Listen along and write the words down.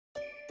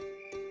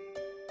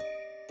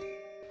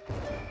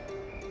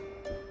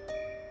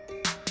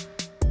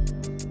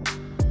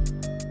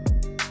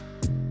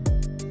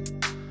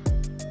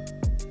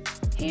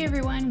Hey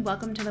everyone,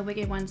 welcome to the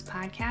Wicked Ones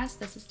podcast.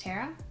 This is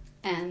Tara.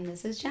 And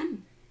this is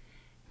Jen.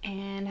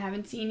 And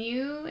haven't seen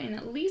you in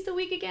at least a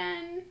week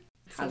again.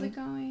 How's it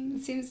going?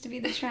 It seems to be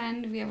the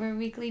trend. We have our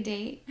weekly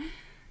date.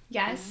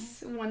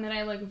 Yes, one that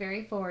I look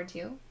very forward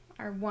to.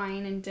 Our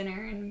wine and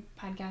dinner and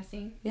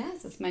podcasting.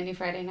 Yes, it's my new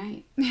Friday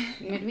night.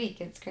 Midweek,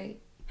 it's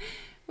great.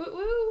 Woo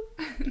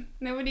woo!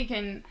 Nobody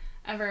can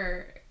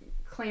ever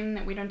claim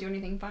that we don't do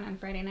anything fun on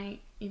Friday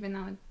night, even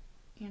though,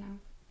 you know,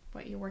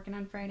 what you're working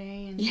on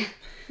Friday and yeah,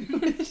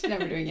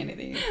 never doing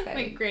anything exciting.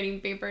 Like grading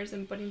papers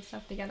and putting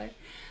stuff together.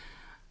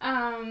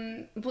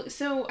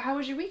 So how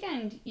was your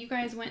weekend? You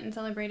guys went and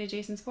celebrated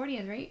Jason's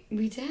 40th, right?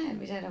 We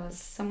did. It was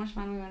so much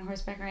fun. We went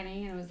horseback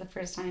riding, and it was the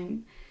first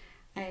time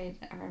I'd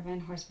ever been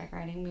horseback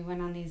riding. We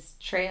went on these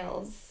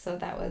trails, so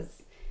that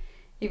was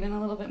even a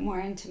little bit more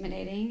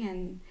intimidating,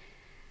 and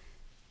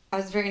I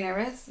was very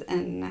nervous,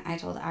 and I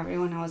told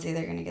everyone I was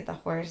either going to get the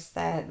horse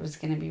that was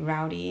going to be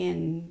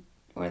rowdy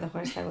or the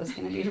horse that was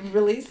going to be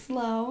really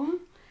slow.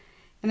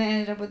 And I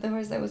ended up with the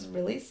horse that was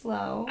really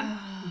slow.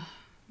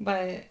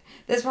 But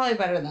that's probably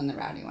better than the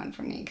rowdy one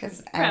for me,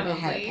 because I would have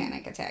had a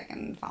panic attack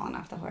and fallen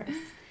off the horse.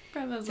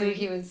 Probably.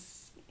 So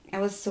I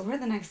was sore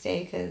the next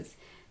day because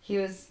he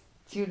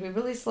would be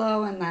really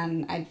slow, and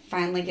then I'd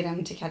finally get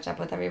him to catch up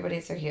with everybody,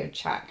 so he would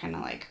trot kind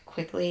of like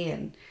quickly,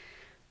 and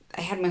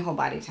I had my whole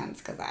body tense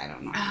because I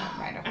don't know how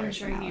to ride a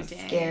horse, and I was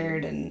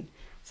scared, and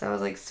so I was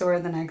like sore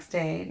the next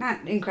day.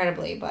 Not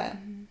incredibly, but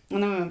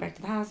and then we went back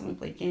to the house and we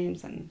played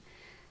games, and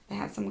they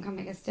had someone come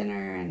make us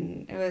dinner,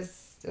 and it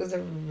was a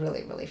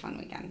really, really fun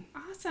weekend.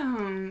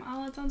 Awesome.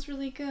 Oh, that sounds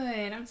really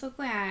good. I'm so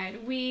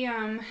glad. We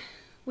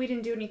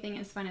didn't do anything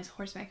as fun as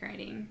horseback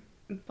riding,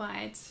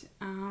 but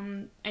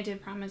I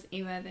did promise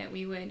Ava that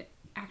we would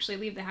actually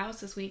leave the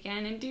house this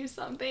weekend and do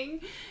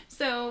something.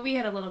 So we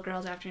had a little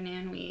girls'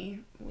 afternoon.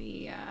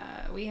 We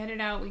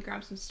headed out. We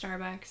grabbed some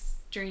Starbucks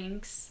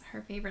drinks.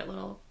 Her favorite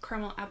little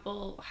caramel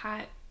apple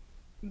hot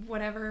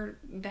whatever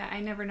that I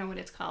never know what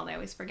it's called. I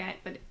always forget,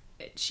 but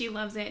she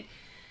loves it.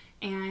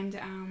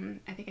 And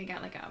I think I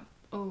got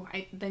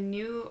like the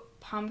new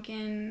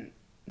pumpkin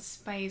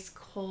spice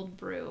cold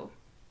brew.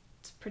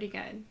 It's pretty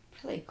good.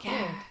 Really cool.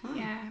 Yeah, huh?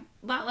 yeah.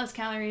 A lot less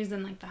calories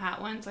than like the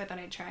hot one, so I thought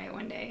I'd try it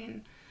one day,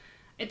 and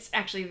it's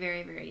actually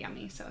very, very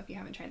yummy. So if you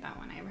haven't tried that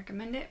one, I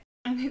recommend it.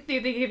 And they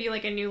give you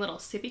like a new little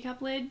sippy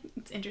cup lid.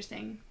 It's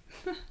interesting.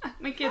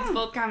 My kids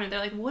both commented. They're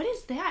like, "What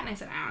is that?" And I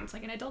said, "Oh, it's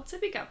like an adult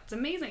sippy cup. It's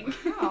amazing."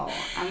 Oh,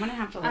 I'm gonna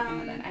have to look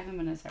into that. I haven't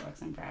been to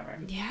Starbucks in forever.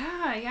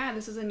 Yeah.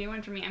 This is a new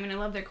one for me. I mean, I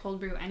love their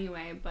cold brew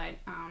anyway, but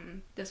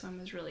this one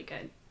was really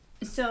good.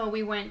 So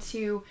we went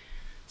to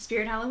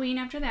Spirit Halloween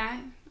after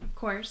that, of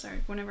course,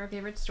 one of our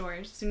favorite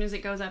stores. As soon as it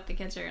goes up, the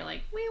kids are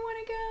like, "We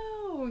want to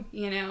go!"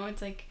 You know,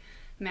 it's like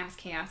mass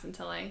chaos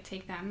until I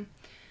take them.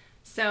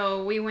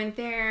 So we went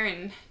there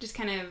and just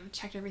kind of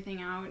checked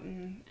everything out,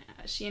 and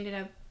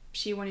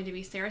she wanted to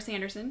be Sarah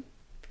Sanderson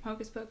from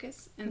Hocus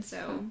Pocus, and that's so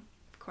fun.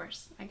 Of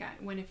course I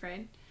got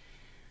Winifred.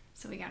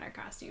 So we got our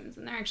costumes,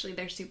 and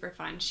they're super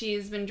fun.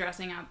 She's been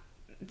dressing up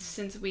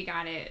since we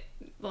got it.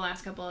 The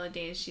last couple of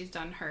days she's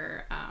done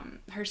her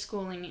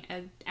schooling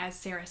as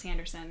Sarah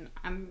Sanderson.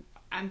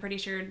 I'm pretty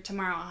sure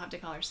tomorrow I'll have to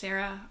call her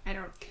Sarah. I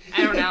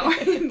don't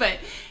know. But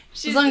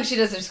as long as she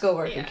does her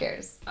schoolwork, who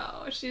cares?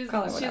 Oh, she's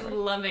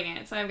loving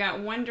it. So I've got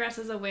one dress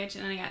as a witch,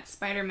 and then I got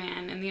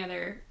Spider-Man in the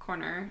other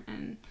corner,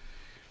 and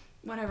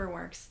whatever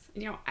works.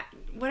 You know,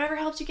 whatever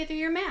helps you get through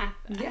your math.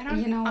 Yeah,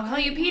 I'll call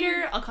you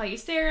Peter. I'll call you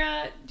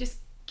Sarah. Just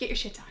get your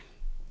shit done.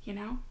 You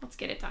know, let's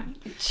get it done.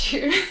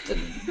 Cheers to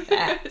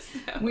that.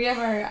 We have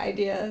our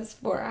ideas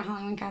for our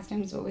Halloween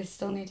costumes, but we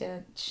still need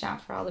to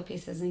shop for all the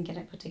pieces and get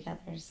it put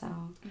together. So,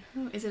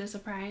 is it a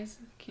surprise?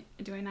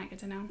 Do I not get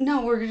to know?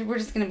 No, we're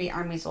just gonna be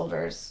army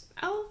soldiers.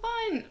 Oh,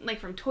 fun! Like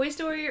from Toy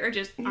Story, or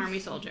just army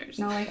soldiers?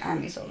 No, like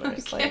army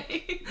soldiers.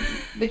 Okay.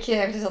 Like I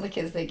have to tell the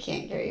kids they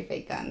can't carry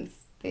fake guns.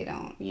 They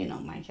don't. You know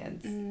my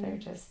kids. They're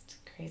just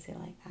crazy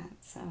like that.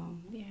 So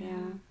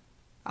yeah.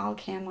 All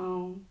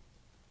camo.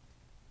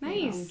 Nice.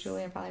 You know,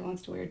 Julia probably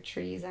wants to wear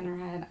trees on her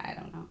head. I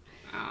don't know.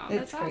 Oh,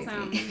 it's that's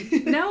crazy.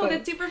 awesome. No,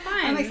 that's super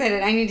fun. I'm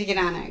excited. I need to get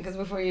on it, because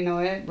before you know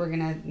it, we're going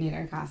to need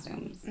our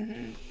costumes.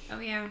 Mm-hmm. Oh,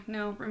 yeah.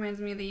 No, reminds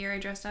me of the year I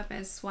dressed up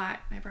as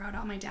SWAT. I brought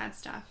all my dad's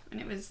stuff, and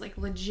it was, like,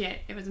 legit.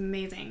 It was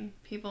amazing.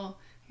 I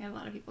had a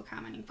lot of people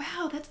commenting,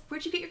 "Wow,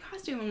 where'd you get your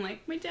costume?" I'm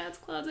like, "My dad's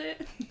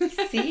closet."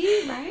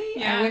 See? Right?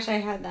 Yeah. I wish I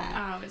had that.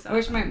 Oh, it was awesome. I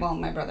wish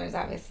my brother's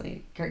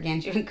obviously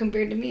gargantuan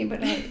compared to me,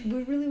 but I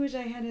really wish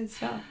I had his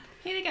stuff.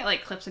 Hey, they got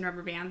like clips and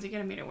rubber bands. You could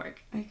have made it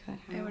work. I could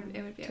have.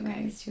 It would be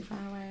okay. It's too far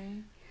away.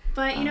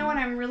 But you know what?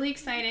 I'm really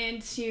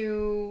excited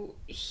to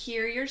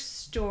hear your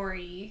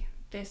story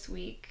this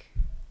week.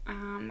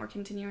 We're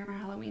continuing our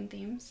Halloween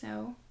theme,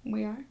 so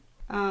we are.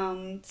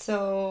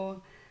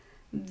 So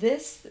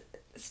this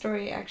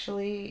story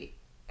actually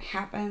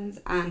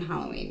happens on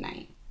Halloween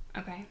night.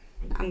 Okay.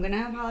 I'm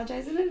gonna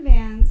apologize in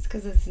advance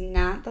because it's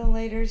not the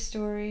later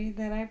story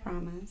that I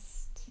promised.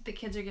 The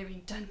kids are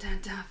giving dun dun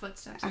dun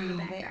footsteps in the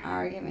background. They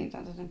are giving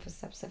dun dun dun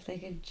footsteps. If they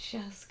could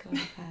just go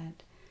to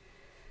bed.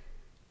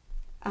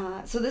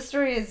 So this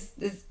story is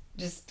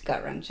just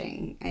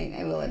gut-wrenching,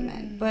 I will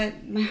admit.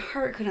 But my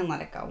heart couldn't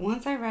let it go.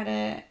 Once I read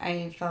it,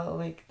 I felt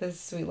like this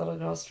sweet little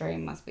girl story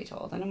must be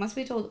told. And it must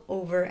be told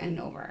over and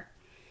over.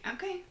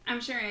 Okay. I'm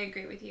sure I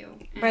agree with you.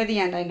 By the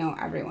end, I know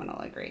everyone will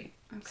agree.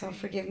 Okay. So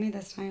forgive me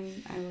this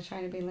time. I will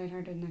try to be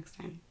lighthearted next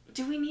time.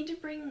 Do we need to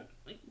bring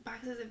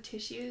boxes of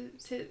tissue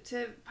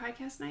to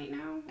podcast night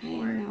now? I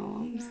know.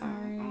 I'm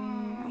sorry.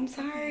 Oh, I'm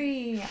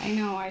sorry. I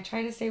know. I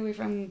try to stay away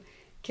from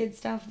kid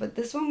stuff, but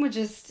this one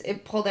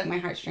it pulled at my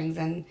heartstrings,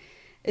 and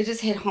it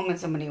just hit home in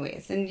so many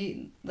ways.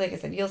 And like I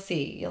said, you'll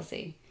see.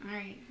 All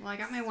right. Well, I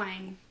got my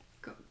wine.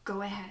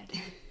 Go ahead.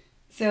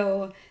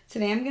 So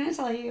today I'm going to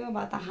tell you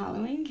about the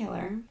Halloween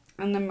killer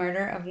and the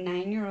murder of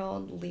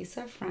 9-year-old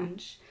Lisa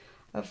French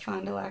of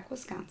Fond Du Lac,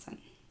 Wisconsin.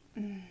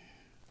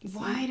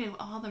 Why do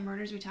all the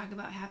murders we talk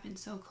about happen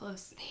so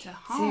close to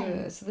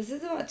home? So this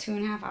is about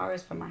 2.5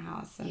 hours from our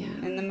house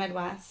in the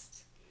Midwest.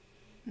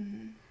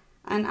 Mm-hmm.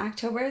 On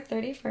October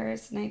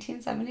 31st,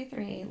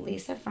 1973,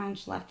 Lisa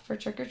French left for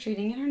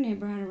trick-or-treating in her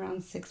neighborhood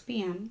around 6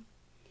 p.m.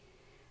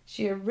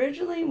 She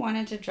originally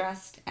wanted to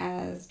dress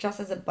as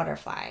a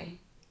butterfly,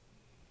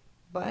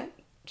 but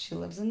she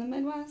lives in the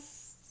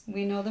Midwest.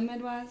 We know the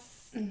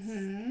Midwest.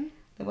 Mm-hmm.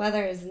 The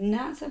weather is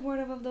not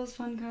supportive of those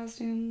fun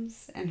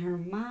costumes, and her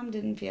mom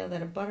didn't feel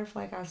that a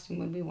butterfly costume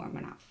would be warm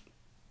enough.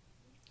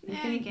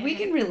 We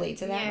can relate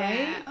to that,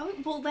 right? Oh,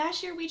 well,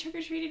 last year we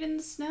trick-or-treated in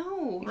the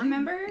snow,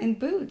 remember? In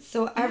boots.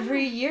 So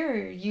every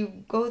year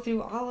you go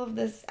through all of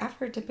this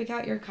effort to pick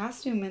out your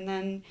costume, and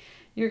then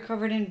you're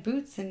covered in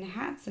boots and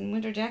hats and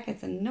winter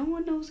jackets, and no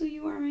one knows who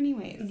you are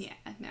anyways.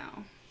 Yeah,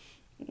 no.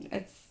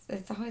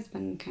 It's always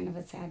been kind of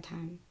a sad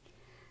time.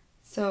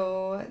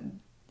 So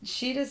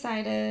she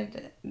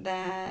decided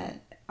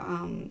that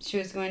she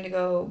was going to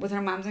go, with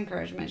her mom's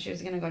encouragement, she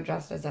was going to go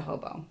dressed as a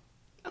hobo.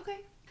 Okay.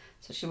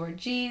 So she wore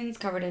jeans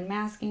covered in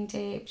masking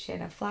tape. She had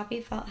a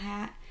floppy felt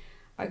hat,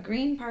 a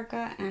green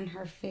parka, and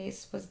her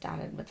face was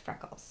dotted with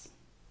freckles.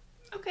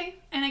 Okay.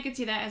 And I could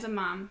see that as a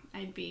mom.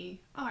 I'd be,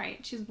 all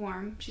right, she's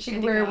warm. She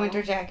could wear a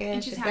winter jacket.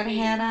 And she's happy.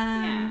 got a hat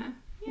on.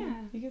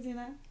 Yeah. You can see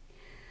that.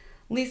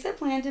 Lisa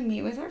planned to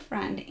meet with her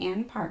friend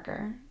Ann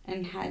Parker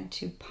and head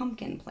to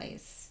Pumpkin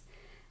Place.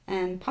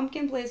 And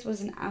Pumpkin Place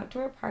was an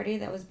outdoor party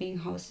that was being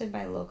hosted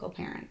by local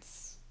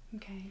parents.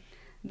 Okay.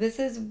 This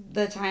is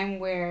the time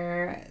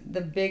where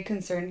the big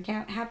concern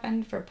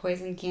happened for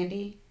poison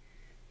candy.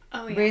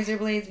 Oh, yeah. Razor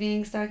blades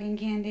being stuck in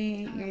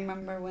candy. You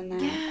remember when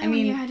that... Yeah,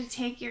 when you had to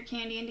take your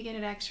candy in to get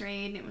it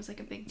x-rayed, and it was like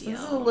a big deal. So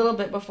this is a little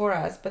bit before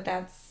us, but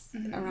that's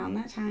around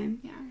that time.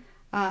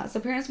 Yeah. So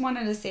parents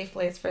wanted a safe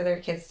place for their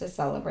kids to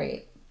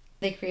celebrate.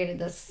 They created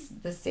this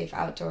safe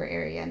outdoor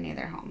area near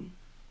their home.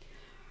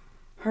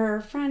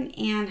 Her friend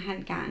Anne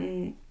had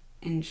gotten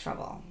in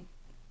trouble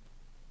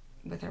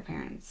with her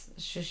parents.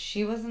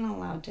 She wasn't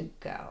allowed to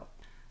go.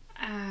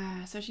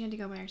 So she had to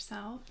go by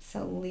herself?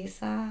 So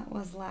Lisa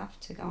was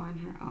left to go on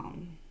her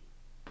own.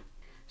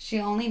 She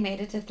only made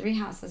it to 3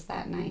 houses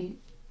that night.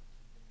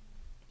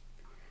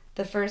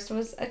 The first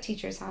was a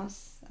teacher's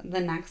house,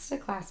 the next a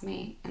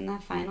classmate, and the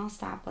final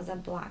stop was a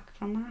block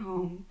from her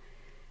home,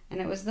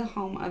 and it was the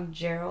home of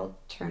Gerald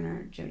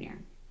Turner Jr.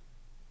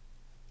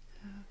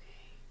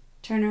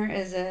 Turner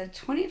is a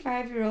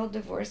 25-year-old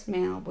divorced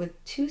male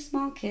with 2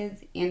 small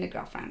kids and a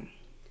girlfriend.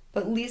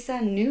 But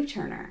Lisa knew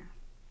Turner.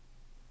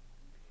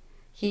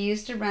 He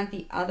used to rent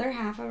the other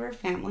half of her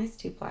family's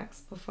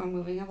duplex before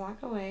moving a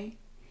block away.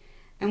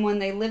 And when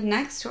they lived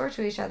next door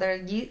to each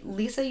other,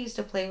 Lisa used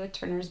to play with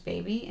Turner's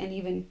baby and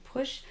even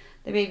push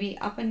the baby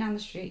up and down the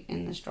street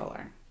in the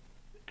stroller.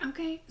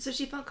 Okay, so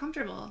she felt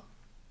comfortable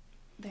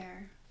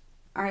there.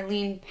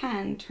 Arlene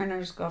Penn,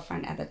 Turner's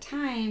girlfriend at the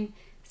time,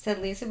 said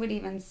Lisa would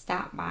even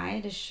stop by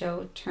to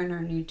show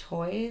Turner new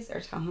toys or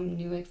tell him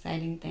new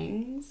exciting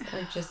things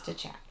or just to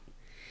chat.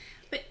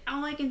 But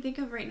all I can think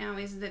of right now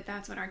is that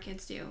that's what our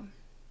kids do.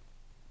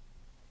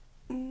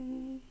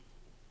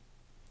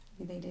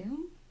 They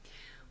do?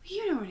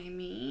 You know what I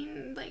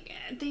mean. Like,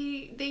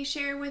 they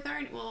share with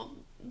our... Well,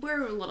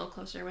 we're a little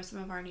closer with some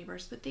of our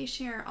neighbors, but they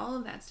share all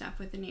of that stuff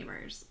with the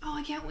neighbors. Oh,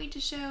 I can't wait to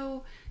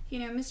show,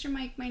 Mr.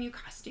 Mike my new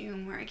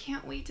costume, or I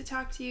can't wait to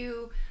talk to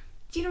you.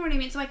 Do you know what I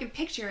mean? So I can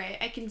picture it.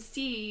 I can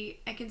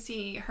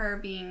see her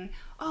being,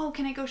 oh,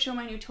 can I go show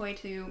my new toy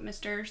to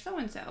Mr.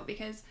 So-and-so?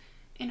 Because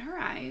in her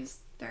eyes,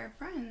 they're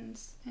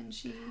friends, and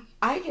she...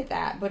 I get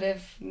that, but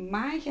if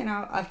my kid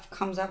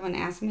comes up and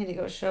asks me to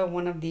go show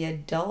one of the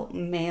adult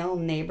male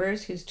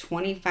neighbors who's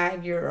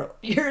 25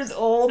 years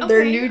old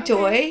their new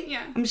toy,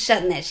 I'm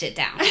shutting that shit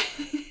down.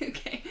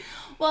 Okay.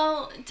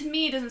 Well, to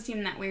me, it doesn't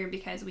seem that weird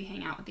because we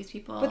hang out with these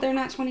people. But they're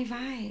not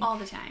 25. All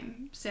the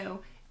time. So,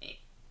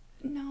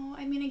 no,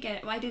 I mean, I get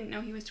it. Well, I didn't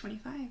know he was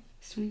 25.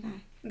 He's 25.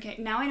 Okay,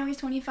 now I know he's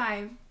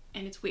 25,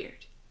 and it's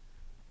weird.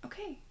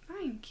 Okay,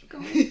 fine, keep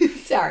going.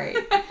 Sorry.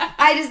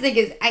 I just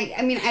think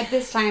I mean, at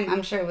this time,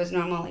 I'm sure it was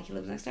normal. Like, he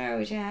lives next door,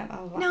 we chat, blah,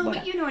 blah, blah. No,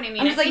 whatever. but you know what I mean.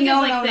 I'm just like,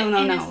 no.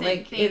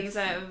 Like,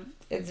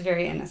 it's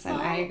very innocent.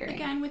 Well, I agree.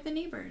 Again, with the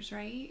neighbors,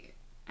 right?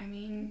 I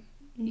mean,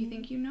 you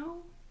think you know?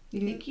 You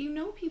think you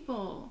know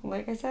people.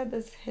 Like I said,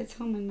 this hits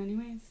home in many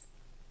ways.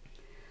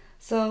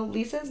 So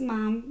Lisa's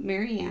mom,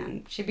 Mary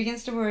Ann, she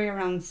begins to worry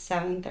around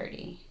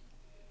 7:30.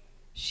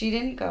 She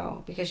didn't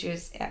go because she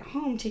was at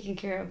home taking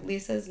care of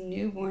Lisa's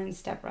newborn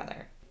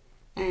stepbrother.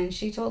 And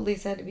she told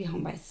Lisa to be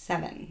home by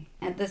 7.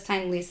 At this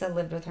time, Lisa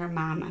lived with her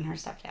mom and her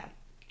stepdad.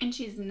 And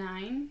she's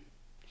 9?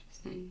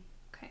 She's 9.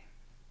 Okay.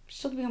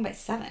 She's told to be home by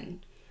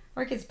 7.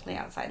 Or kids play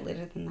outside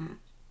later than that.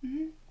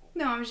 Mm-hmm.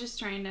 No, I was just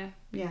trying to...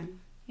 Yeah.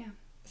 Yeah.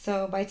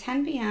 So by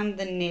 10 p.m.,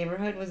 the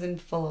neighborhood was in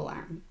full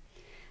alarm.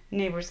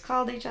 Neighbors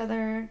called each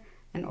other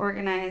and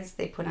organized.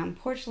 They put on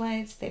porch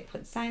lights. They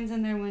put signs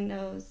in their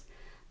windows.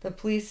 The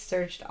police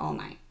searched all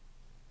night.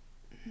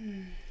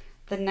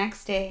 The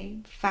next day,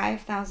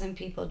 5,000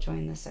 people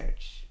joined the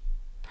search.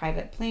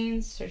 Private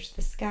planes searched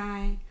the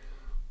sky.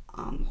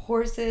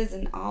 Horses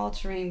and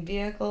all-terrain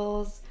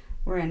vehicles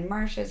were in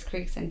marshes,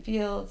 creeks, and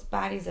fields.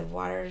 Bodies of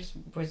water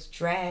was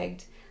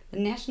dragged. The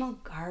National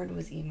Guard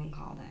was even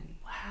called in.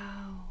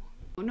 Wow.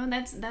 No,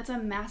 that's a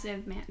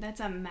massive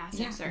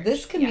search.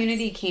 This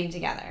community came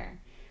together.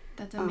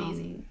 That's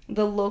amazing.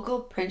 The local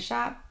print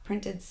shop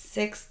printed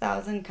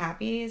 6,000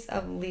 copies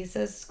of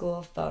Lisa's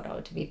school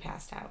photo to be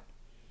passed out.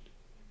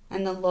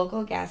 And the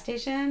local gas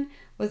station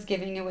was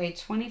giving away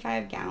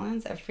 25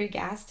 gallons of free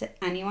gas to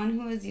anyone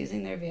who was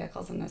using their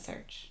vehicles in the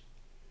search.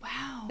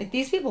 Wow. Like,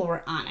 these people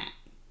were on it.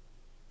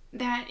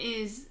 That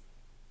is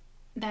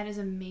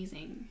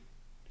amazing.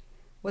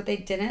 What they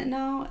didn't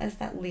know is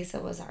that Lisa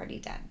was already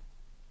dead.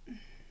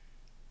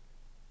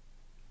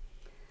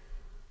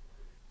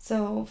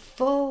 So,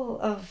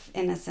 full of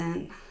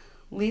innocence,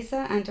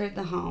 Lisa entered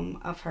the home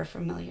of her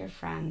familiar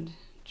friend,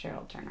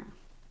 Gerald Turner,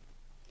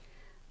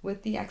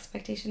 with the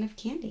expectation of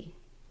candy.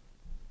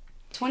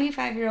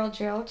 25-year-old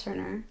Gerald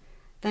Turner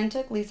then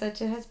took Lisa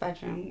to his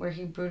bedroom where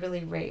he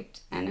brutally raped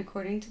and,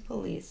 according to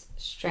police,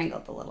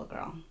 strangled the little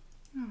girl.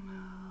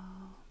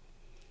 Oh.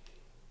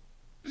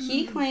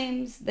 He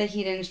claims that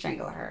he didn't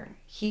strangle her.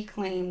 He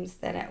claims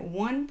that at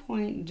one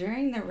point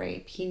during the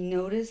rape, he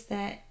noticed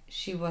that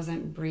she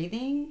wasn't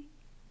breathing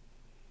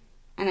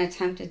and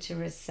attempted to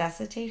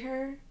resuscitate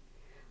her,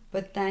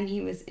 but then he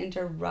was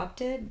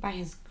interrupted by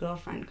his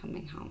girlfriend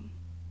coming home.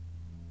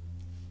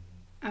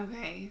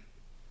 Okay.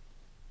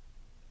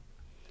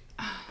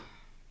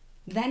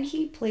 Then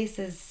he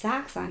places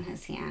socks on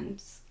his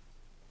hands.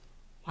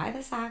 Why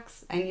the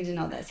socks? I need to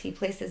know this. He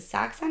places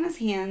socks on his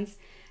hands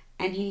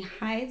and he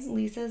hides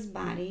Lisa's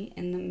body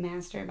in the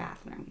master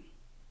bathroom.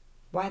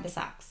 Why the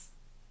socks?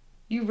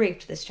 You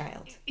raped this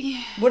child.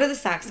 Yeah. What are the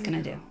socks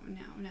gonna do?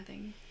 No,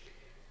 nothing.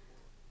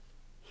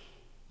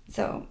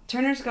 So,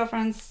 Turner's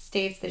girlfriend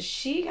states that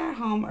she got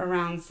home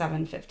around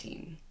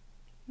 7:15.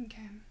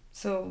 Okay.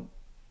 So,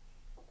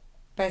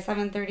 by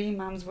 7:30,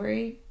 Mom's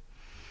worried.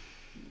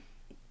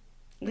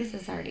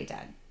 Lisa's already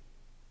dead.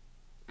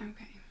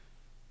 Okay.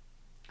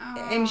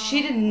 And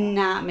she did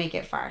not make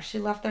it far. She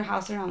left their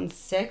house around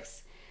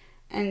 6,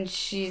 and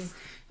she's...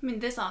 I mean,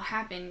 this all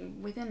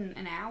happened within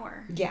an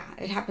hour. Yeah,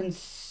 it happened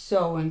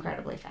so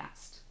incredibly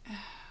fast.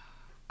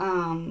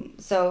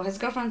 So his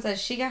girlfriend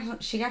says she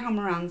got home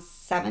around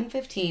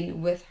 7:15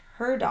 with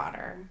her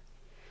daughter.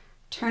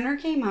 Turner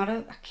came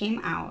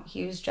out.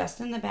 He was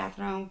dressed in his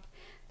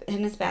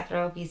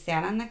bathrobe. He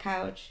sat on the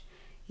couch.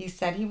 He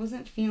said he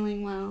wasn't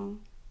feeling well.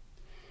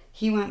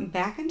 He went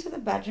back into the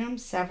bedroom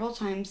several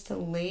times to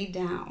lay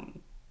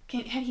down.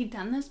 Had he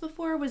done this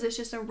before? Was this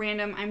just a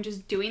random, I'm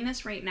just doing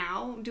this right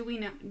now? Do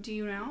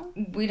you know?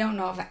 We don't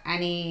know of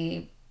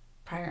any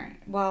prior...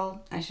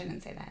 Well, I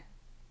shouldn't say that.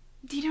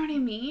 Do you know what I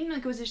mean?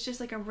 Like, was this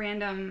just like a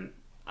random,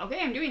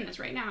 okay, I'm doing this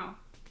right now?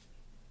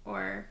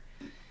 Or...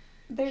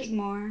 There's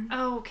more.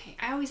 Oh, okay.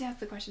 I always ask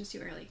the questions too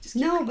early.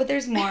 No, but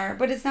there's more.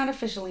 But it's not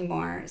officially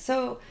more.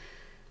 So...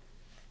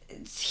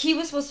 He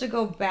was supposed to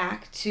go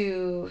back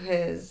to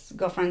his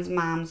girlfriend's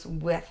mom's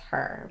with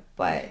her,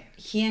 but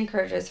he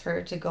encourages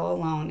her to go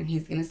alone, and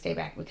he's going to stay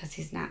back because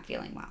he's not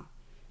feeling well.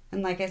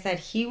 And like I said,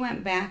 he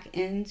went back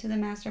into the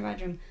master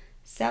bedroom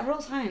several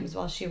times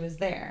while she was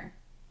there,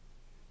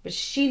 but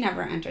she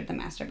never entered the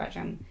master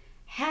bedroom.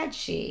 Had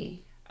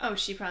she... Oh,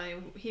 he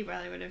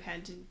probably would have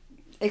had to...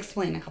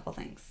 explain a couple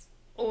things.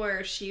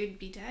 Or she would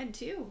be dead,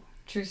 too.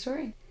 True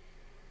story.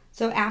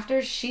 So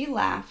after she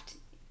left...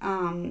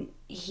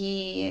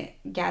 he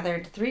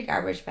gathered 3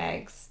 garbage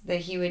bags that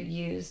he would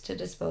use to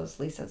dispose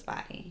Lisa's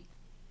body.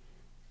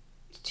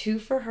 2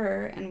 for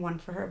her and 1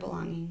 for her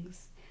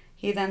belongings.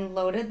 He then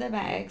loaded the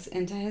bags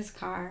into his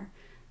car,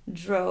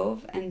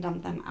 drove, and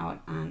dumped them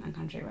out on a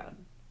country road.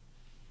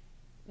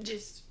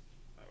 Just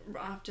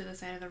off to the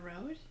side of the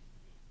road?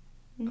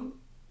 Mm-hmm. Oh,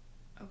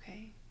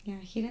 okay. Yeah,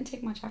 he didn't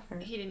take much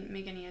effort. He didn't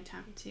make any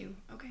attempt to.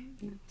 Okay.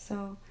 No.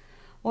 So,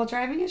 while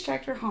driving his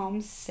tractor home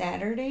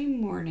Saturday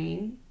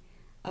morning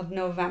of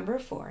November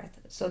 4th,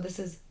 so this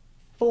is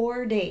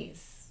 4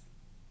 days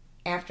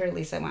after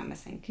Lisa went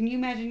missing. Can you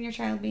imagine your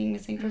child being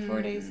missing for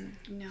 4 days?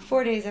 No.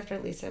 4 days after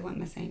Lisa went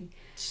missing.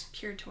 It's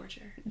pure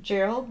torture.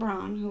 Gerald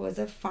Braun, who was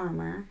a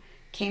farmer,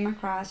 came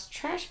across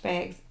trash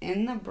bags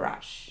in the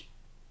brush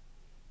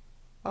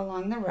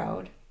along the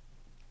road.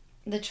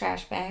 The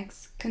trash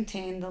bags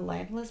contained the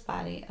lifeless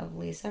body of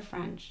Lisa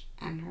French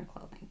and her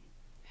clothing.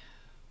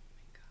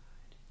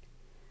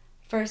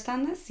 First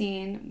on the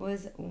scene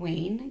was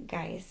Wayne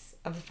Geis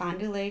of the Fond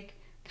Du Lac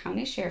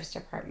County Sheriff's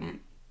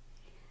Department,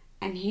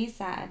 and he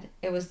said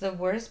it was the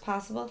worst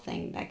possible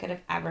thing that could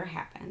have ever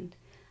happened.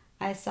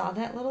 I saw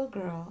that little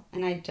girl,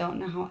 and I don't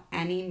know how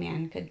any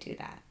man could do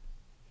that.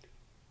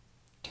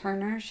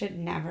 Turner should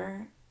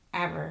never,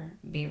 ever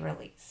be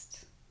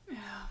released. Oh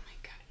my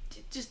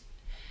God. Just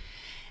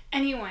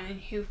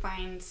anyone who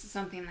finds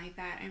something like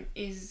that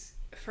is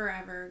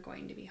forever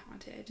going to be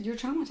haunted. You're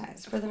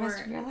traumatized for the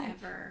rest of your life.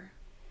 Forever.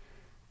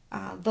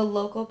 The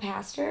local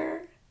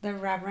pastor, the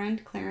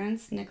Reverend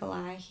Clarence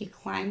Nicolai, he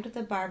climbed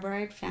the barbed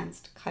wire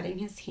fence, cutting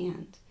his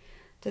hand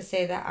to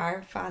say that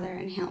Our Father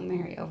and Hail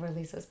Mary over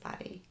Lisa's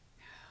body.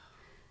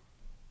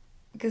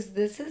 Because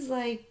this is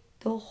like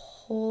the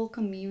whole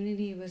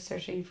community was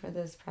searching for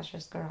this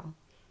precious girl.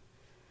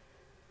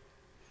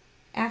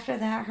 After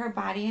that, her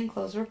body and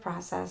clothes were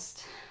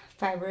processed,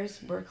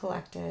 fibers were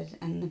collected,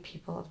 and the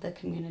people of the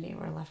community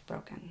were left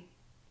broken.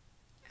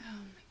 Oh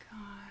my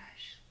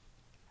gosh.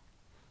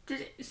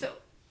 So,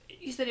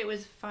 you said it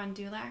was Fond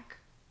Du Lac?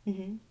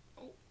 Mm-hmm.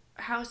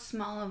 How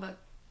small of a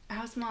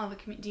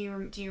community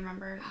do you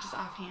remember just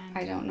offhand?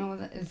 I don't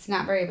know. It's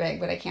not very big,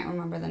 but I can't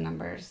remember the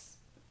numbers.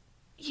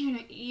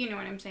 You know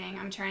what I'm saying.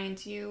 I'm trying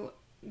to.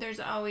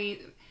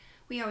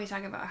 We always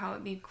talk about how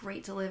it'd be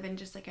great to live in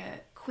just like a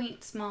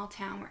quaint small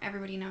town where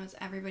everybody knows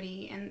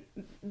everybody, and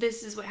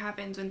this is what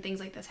happens when things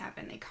like this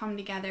happen. They come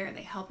together,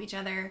 they help each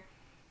other.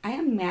 I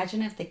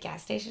imagine if the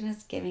gas station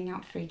is giving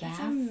out free gas.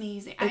 That's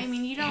amazing. I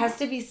mean, you don't. It has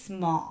to be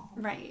small.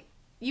 Right.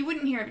 You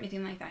wouldn't hear of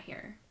anything like that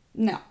here.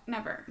 No.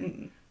 Never.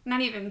 Mm-mm.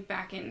 Not even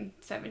back in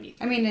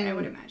 73, I mean, I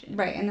would imagine.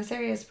 Right, and this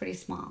area is pretty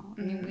small.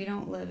 I mean, we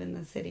don't live in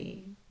the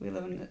city. We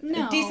live in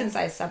a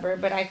decent-sized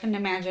suburb, but I couldn't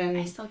imagine...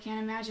 I still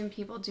can't imagine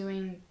people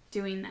doing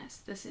this.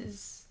 This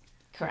is...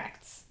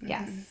 Correct,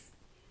 yes.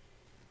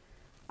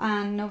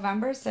 On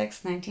November 6,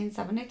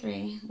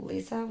 1973,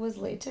 Lisa was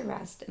laid to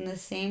rest in the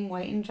same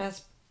white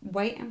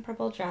and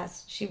purple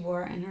dress she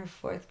wore in her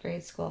 4th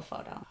grade school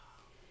photo.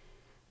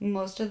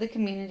 Most of the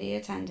community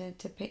attended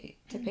to pay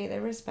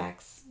their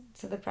respects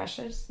to the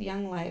precious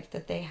young life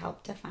that they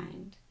helped to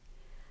find.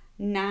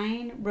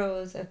 9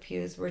 rows of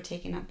pews were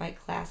taken up by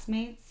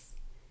classmates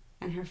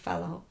and her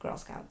fellow Girl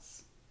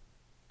Scouts.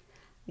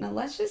 Now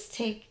let's just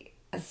take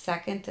a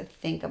second to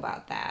think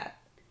about that.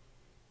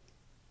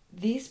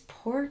 These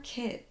poor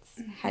kids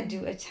had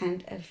to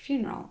attend a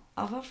funeral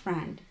of a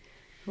friend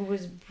who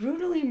was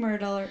brutally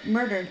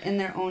murdered in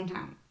their own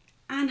town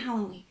on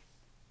Halloween.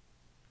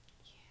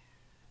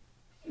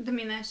 I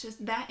mean,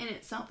 that in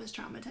itself is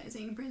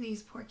traumatizing for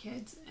these poor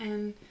kids,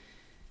 and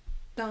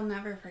they'll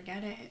never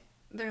forget it.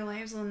 Their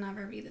lives will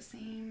never be the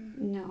same.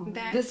 No,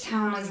 this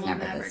town is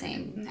never the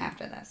same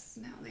after this.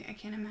 No, I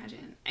can't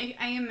imagine.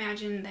 I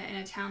imagine that in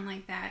a town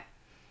like that,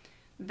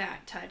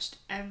 that touched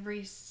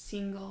every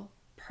single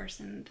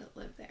person that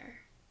lived there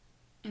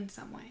in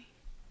some way.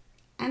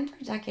 And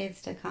for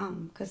decades to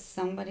come, because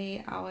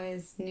somebody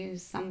always knew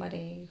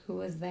somebody who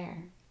was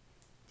there.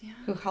 Yeah.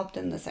 Who helped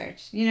in the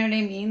search. You know what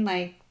I mean?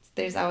 Like,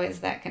 there's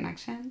always that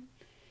connection.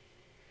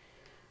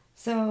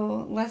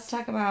 So let's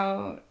talk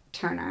about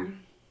Turner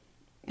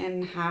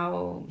and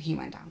how he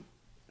went down.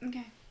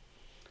 Okay.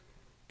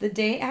 The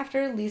day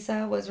after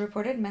Lisa was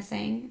reported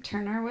missing,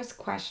 Turner was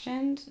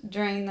questioned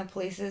during the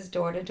police's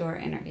door-to-door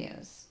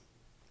interviews.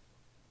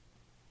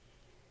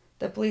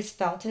 The police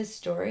felt his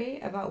story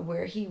about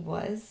where he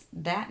was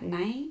that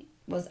night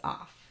was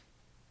off.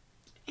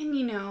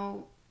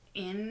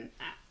 And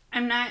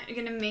I'm not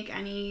going to make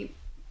any...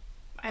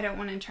 I don't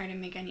want to try to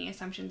make any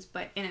assumptions,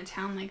 but in a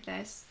town like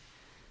this,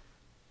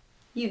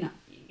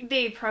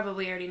 they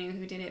probably already knew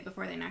who did it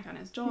before they knocked on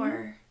his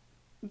door,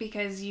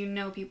 because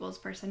people's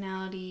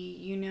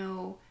personality,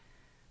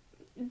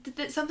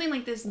 that something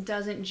like this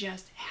doesn't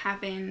just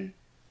happen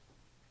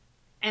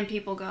and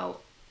people go,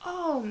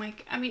 oh my,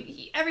 I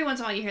mean, every once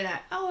in a while you hear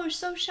that, oh, I was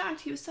so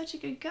shocked, he was such a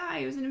good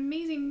guy, he was an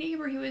amazing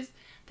neighbor,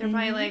 they're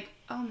probably like,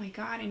 oh my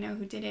God, I know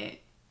who did it,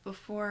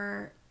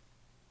 before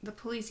the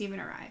police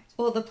even arrived.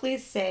 Well, the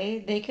police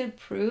say they could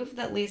prove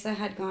that Lisa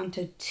had gone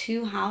to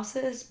 2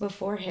 houses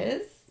before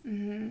his,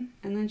 and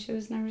then she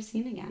was never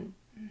seen again.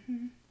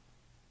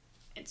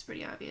 It's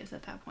pretty obvious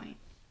at that point.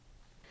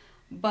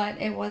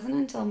 But it wasn't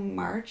until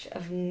March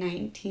of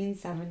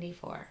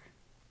 1974.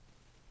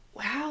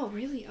 Wow,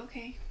 really?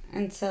 Okay.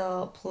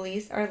 Until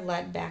police are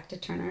led back to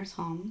Turner's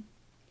home.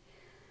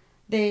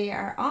 They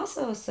are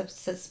also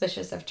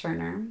suspicious of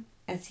Turner,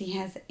 as he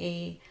has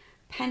a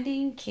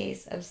pending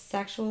case of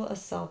sexual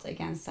assault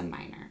against a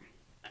minor.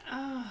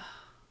 Oh.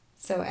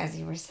 So, as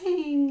you were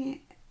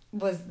saying,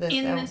 was this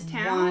in this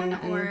town,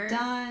 one or and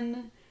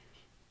done?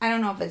 I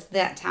don't know if it's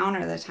that town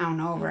or the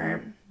town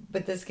over,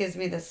 but this gives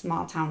me the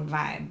small town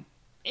vibe.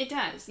 It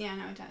does. Yeah,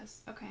 no, it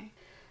does. Okay.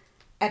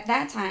 At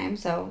that time,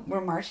 so we're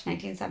March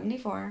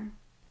 1974,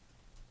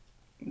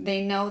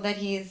 they know that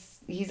he's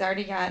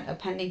already got a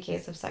pending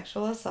case of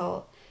sexual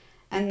assault,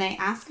 and they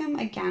ask him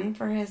again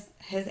for his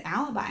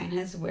alibi and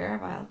his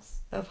whereabouts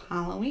of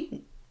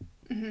Halloween.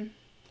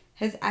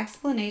 His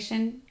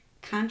explanation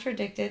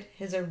contradicted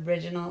his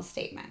original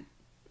statement.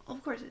 Well,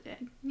 of course it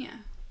did. Yeah.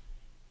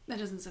 That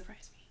doesn't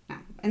surprise me. No,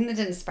 and it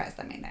didn't surprise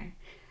them either.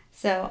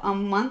 So a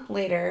month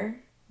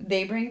later,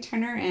 they bring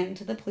Turner in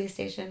to the police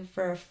station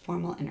for a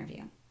formal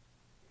interview.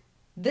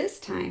 This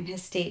time,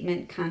 his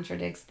statement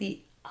contradicts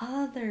the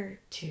other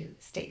 2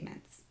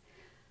 statements.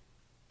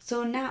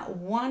 So not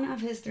one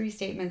of his 3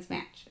 statements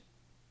match.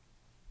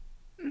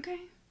 Okay.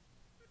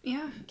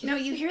 Yeah. No,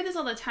 you hear this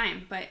all the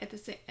time, but at the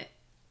same,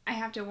 I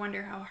have to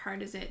wonder how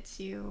hard is it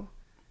to,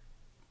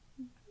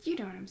 you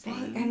know what I'm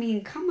saying? Well, I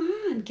mean, come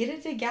on, get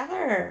it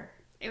together.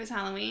 It was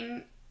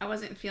Halloween. I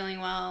wasn't feeling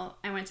well.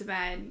 I went to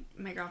bed.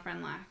 My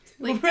girlfriend left.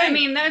 Right. I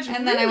mean, that's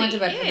and really then I went to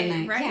bed for the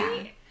night.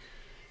 right? Yeah.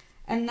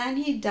 And then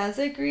he does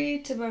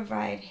agree to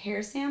provide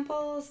hair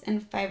samples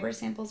and fiber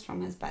samples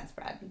from his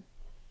bedspread.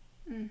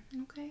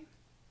 Okay.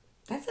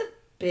 That's a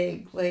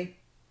big,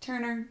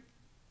 Turner,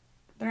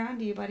 they're on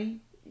to you,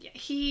 buddy. Yeah,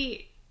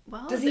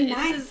 does he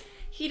not?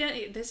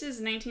 This is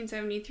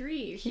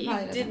 1973. He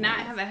probably did not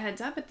realize. have a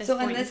heads up at this So,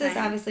 point. and this in is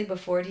time. obviously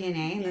before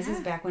DNA, and this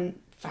is back when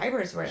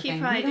fibers were a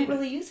thing. We don't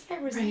really use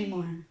fibers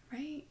anymore.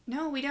 Right.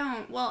 No, we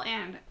don't. Well,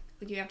 and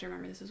you have to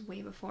remember this was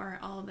way before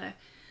all the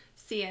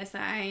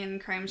CSI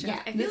and crime shows.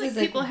 Yeah, I feel like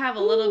people have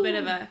a little bit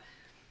of a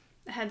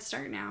head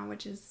start now,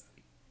 which is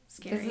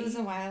scary. This is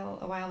a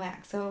while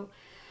back. So,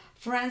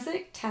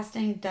 forensic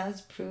testing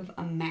does prove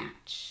a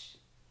match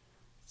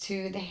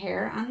to the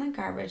hair on the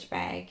garbage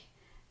bag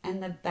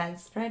and the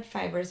bedspread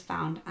fibers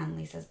found on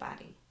Lisa's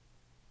body.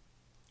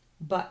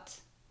 But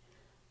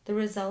the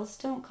results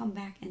don't come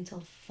back until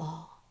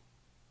fall.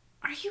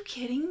 Are you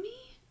kidding me?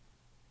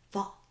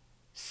 Fall.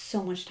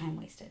 So much time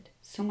wasted.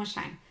 So much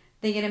time.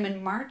 They get him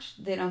in March,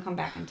 they don't come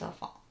back until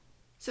fall.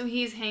 So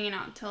he's hanging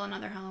out till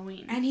another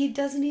Halloween. And he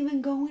doesn't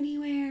even go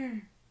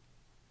anywhere.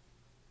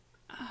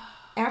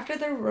 After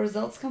the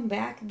results come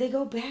back, they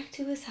go back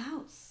to his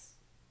house.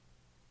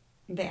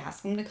 They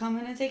ask him to come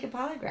in and take a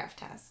polygraph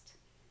test.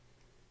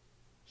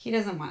 He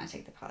doesn't want to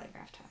take the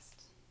polygraph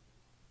test.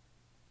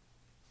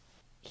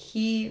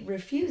 He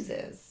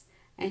refuses,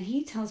 and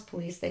he tells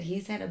police that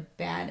he's had a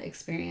bad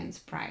experience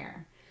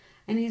prior.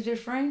 And he's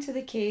referring to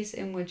the case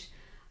in which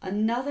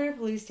another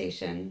police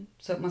station,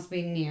 so it must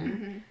be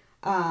near,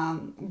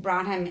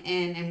 brought him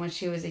in which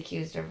he was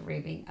accused of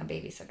raping a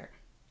babysitter.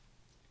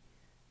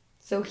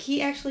 So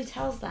he actually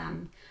tells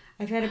them,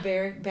 I've had a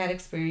very bad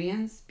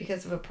experience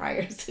because of a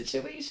prior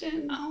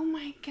situation. Oh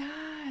my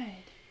God.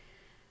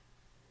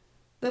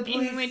 The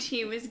police, in which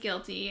he was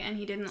guilty and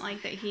he didn't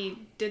like that he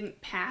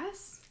didn't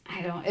pass?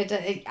 I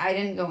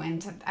didn't go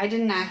into, I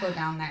did not go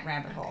down that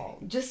rabbit hole.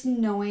 Just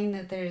knowing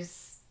that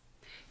there's...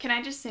 Can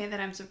I just say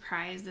that I'm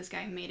surprised this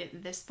guy made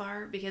it this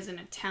far? Because in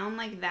a town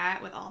like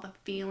that, with all the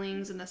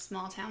feelings and the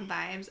small town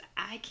vibes,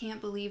 I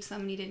can't believe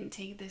somebody didn't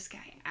take this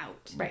guy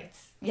out. Right.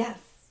 Yes.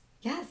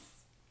 Yes.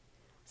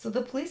 So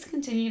the police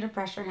continue to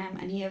pressure him,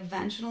 and he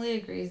eventually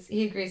agrees.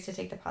 He agrees to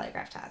take the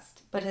polygraph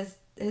test, but his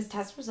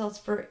test results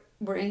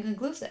were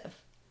inconclusive.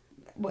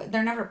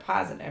 They're never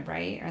positive,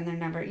 right? Or they're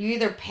never. You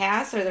either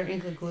pass or they're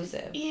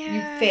inconclusive.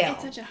 Yeah, you fail.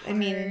 It's such a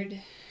hard.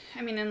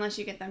 I mean, unless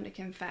you get them to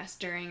confess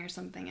during or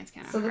something, it's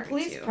kind of hard. So the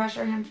police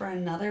pressure him for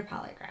another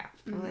polygraph.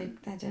 They're like,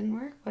 that didn't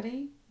work,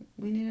 buddy.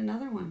 We need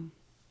another one.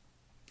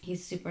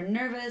 He's super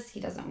nervous.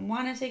 He doesn't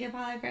want to take a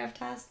polygraph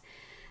test.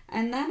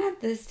 And then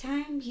at this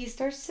time, he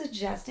starts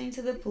suggesting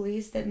to the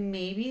police that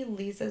maybe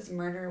Lisa's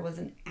murder was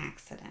an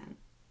accident.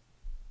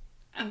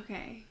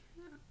 Okay.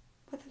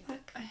 What the fuck?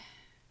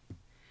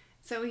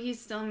 So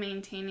he's still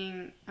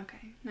maintaining...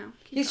 Okay, no.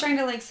 He's trying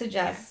to,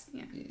 suggest...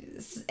 Yeah.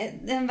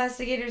 The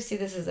investigators see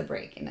this as a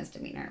break in his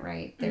demeanor,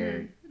 right?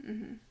 They're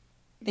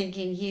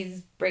thinking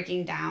he's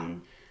breaking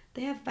down.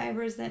 They have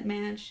fibers that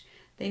match.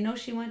 They know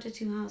she went to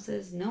 2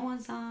 houses. No one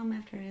saw him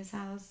after his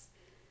house.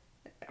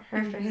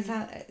 After his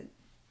house...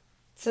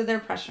 So they're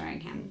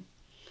pressuring him.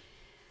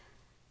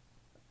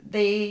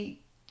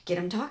 They get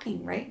him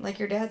talking, right? Like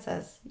your dad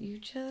says. You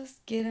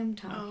just get him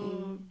talking.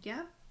 Oh,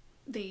 yep.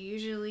 They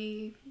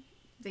usually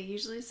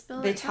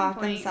spill. They talk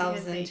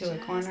themselves into a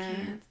corner. They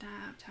can't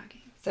stop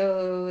talking.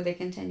 So they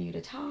continue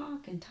to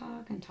talk and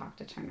talk and talk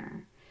to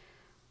Turner.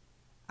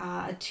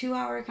 A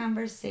 2-hour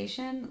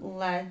conversation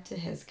led to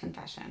his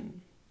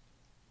confession.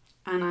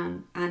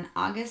 And on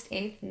August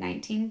 8th,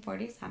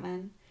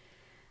 1947,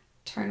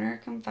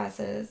 Turner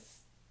confesses...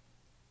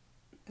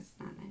 It's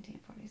not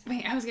 1947.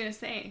 Wait, I was going to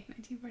say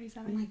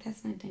 1947. I'm like,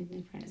 that's not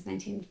 1947. It's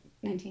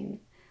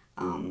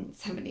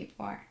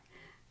 1974.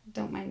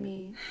 Don't mind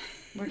me.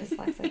 We're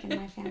dyslexic in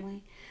my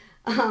family.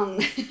 I'm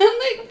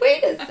like,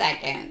 wait a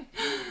second.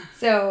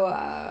 So,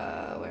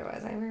 where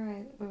was I?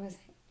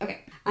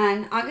 Okay.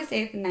 On August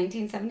 8th,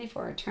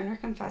 1974, Turner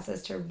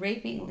confesses to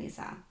raping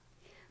Lisa,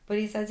 but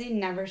he says he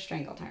never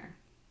strangled her.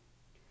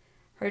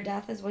 Her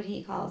death is what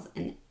he calls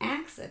an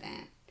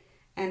accident,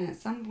 and at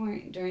some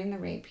point during the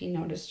rape, he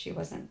noticed she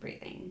wasn't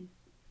breathing.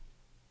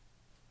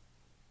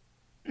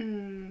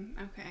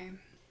 Okay.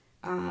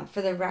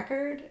 For the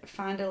record,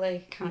 Fond Du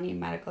Lac County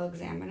Medical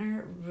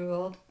Examiner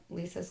ruled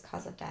Lisa's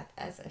cause of death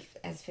as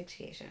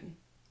asphyxiation.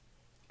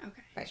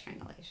 Okay. By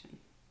strangulation.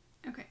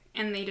 Okay.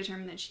 And they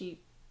determined that she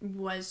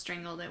was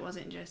strangled. It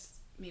wasn't just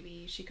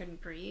maybe she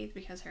couldn't breathe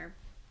because her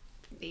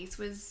face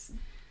was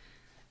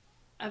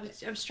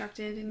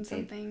obstructed in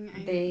something.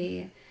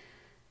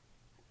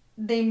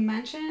 They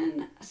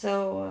mention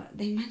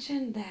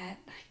that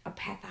a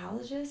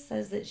pathologist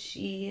says that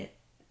she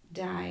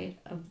died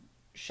of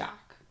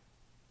shock.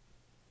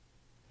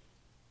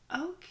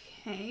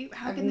 Okay,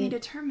 how can they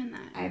determine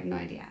that? I have no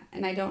idea,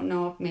 and I don't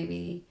know if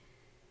maybe.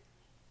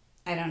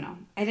 I don't know.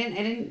 I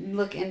didn't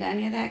look into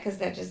any of that because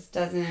that just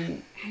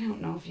doesn't. I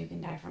don't know if you can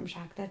die from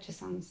shock. That just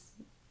sounds.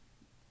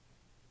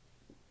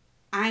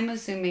 I'm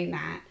assuming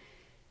that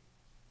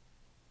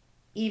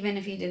even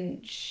if he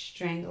didn't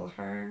strangle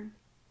her,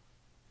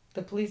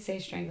 the police say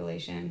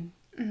strangulation.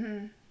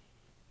 Mm-hmm.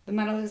 The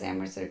medical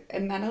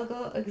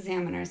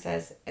examiner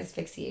says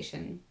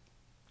asphyxiation.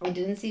 I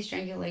didn't see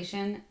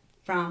strangulation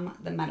from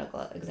the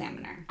medical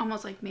examiner.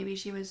 Almost like maybe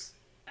she was.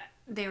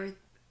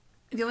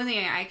 The only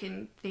thing I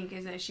can think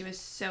is that she was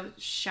so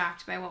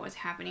shocked by what was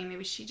happening.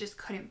 Maybe she just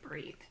couldn't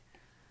breathe.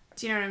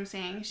 Do you know what I'm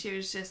saying? She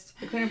was just...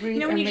 couldn't breathe. You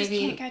know when you just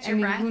can't catch your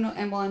breath? Who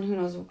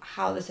knows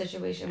how the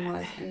situation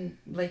was. And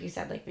like you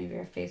said, like maybe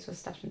her face was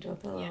stuffed into a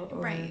pillow. Yeah,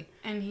 right.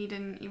 And he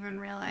didn't even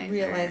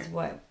realize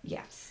what...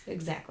 Yes,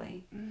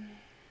 exactly.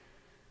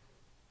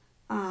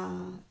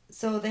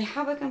 So they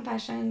have a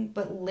confession,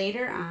 but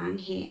later on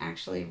he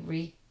actually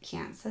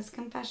recants his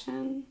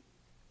confession,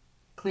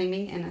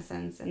 claiming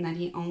innocence, and that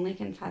he only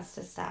confessed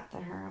to stop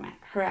the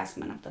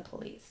harassment of the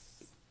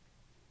police.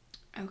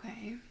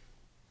 Okay.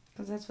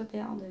 Because that's what they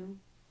all do.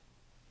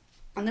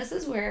 And this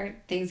is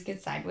where things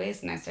get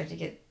sideways and I start to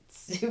get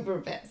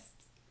super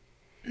pissed.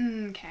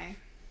 Okay.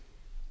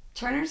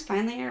 Turner's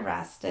finally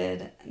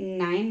arrested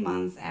 9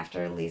 months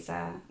after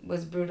Lisa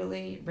was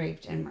brutally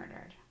raped and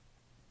murdered.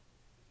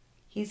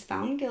 He's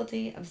found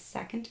guilty of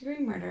second-degree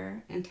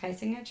murder,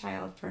 enticing a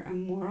child for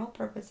immoral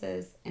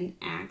purposes, and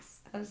acts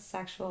of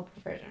sexual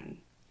perversion.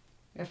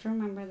 You have to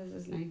remember this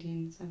is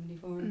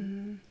 1974.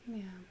 Mm-hmm.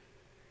 Yeah.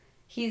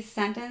 He's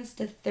sentenced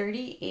to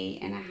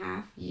 38 and a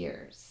half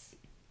years.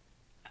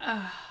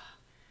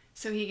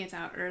 So he gets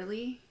out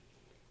early?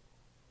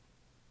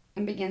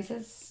 And begins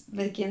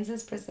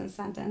his prison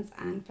sentence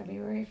on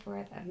February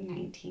 4th of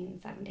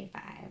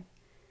 1975.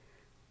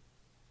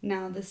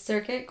 Now, the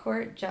circuit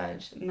court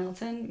judge,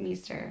 Milton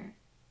Meester,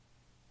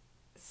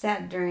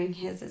 said during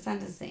his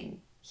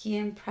sentencing, "He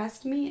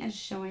impressed me as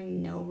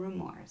showing no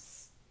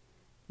remorse,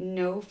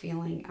 no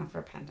feeling of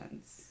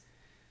repentance."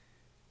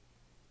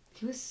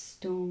 He was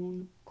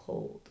stone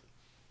cold.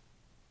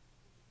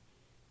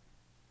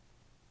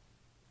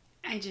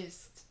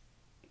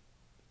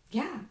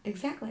 Yeah,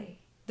 exactly.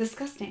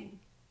 Disgusting.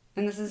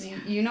 And this is,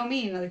 you know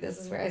me, like this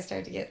is where I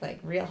start to get like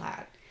real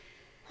hot.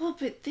 Well,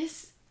 but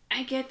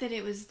I get that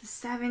it was the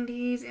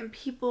 70s and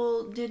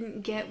people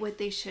didn't get what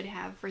they should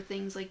have for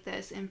things like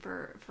this and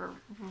for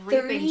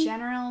rape in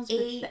general.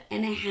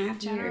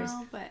 8.5 years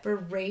but for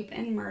rape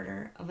and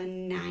murder of a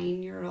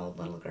 9-year-old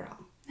little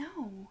girl.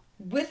 No.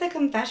 With a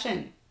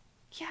confession.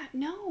 Yeah,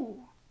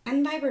 no.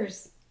 And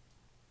vipers.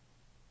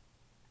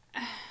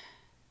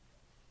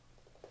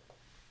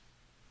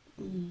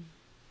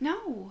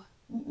 No.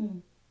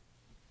 Mm-mm.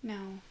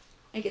 No.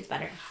 It gets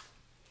better.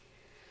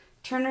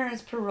 Turner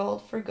is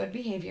paroled for good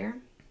behavior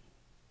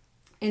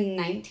in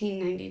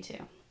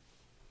 1992.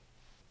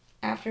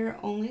 After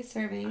only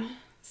serving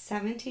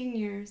 17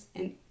 years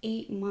and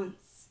 8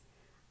 months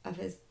of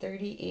his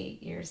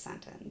 38-year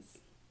sentence.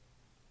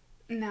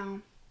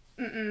 No.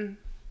 Mm-mm.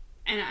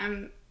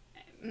 And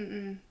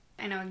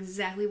I know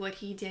exactly what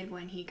he did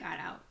when he got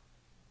out.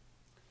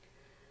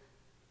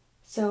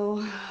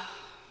 So,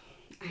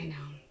 I know.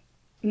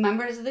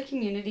 Members of the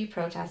community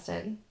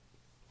protested,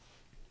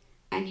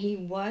 and he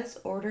was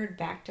ordered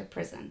back to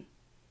prison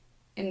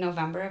in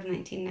November of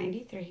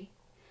 1993.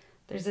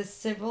 There's a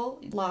civil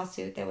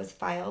lawsuit that was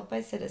filed by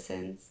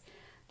citizens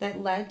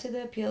that led to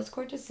the appeals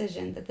court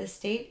decision that the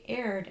state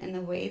erred in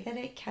the way that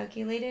it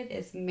calculated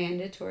its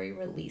mandatory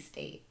release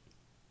date.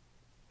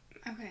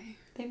 Okay.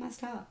 They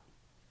messed up.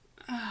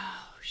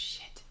 Oh,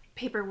 shit.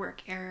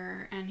 Paperwork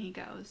error, and he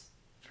goes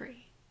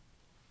free.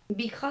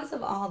 Because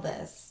of all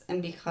this,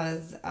 and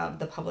because of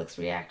the public's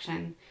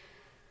reaction,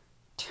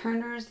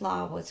 Turner's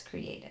Law was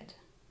created.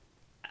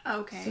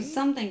 Okay. So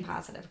something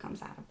positive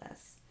comes out of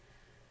this.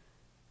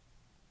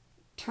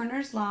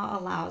 Turner's Law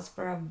allows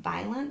for a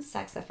violent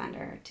sex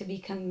offender to be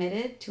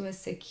committed to a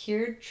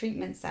secured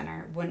treatment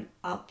center when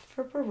up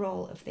for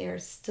parole if they are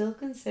still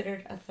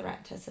considered a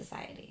threat to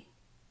society.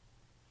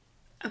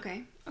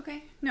 Okay.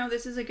 No,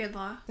 this is a good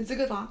law. It's a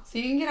good law. So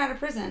you can get out of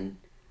prison,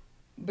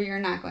 but you're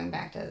not going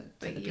back to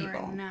the people. But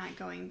you're not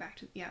going back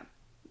to... Yeah.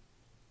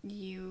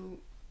 You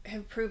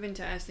have proven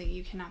to us that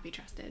you cannot be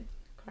trusted.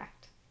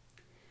 Correct.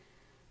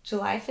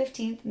 July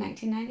 15th,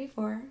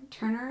 1994,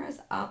 Turner is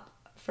up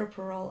for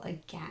parole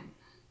again,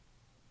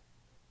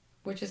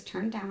 which is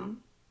turned down.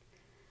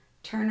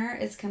 Turner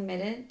is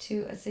committed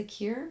to a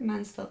secure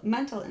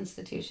mental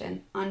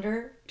institution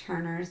under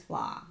Turner's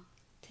Law.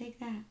 Take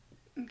that.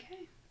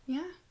 Okay.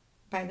 Yeah.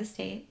 By the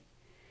state.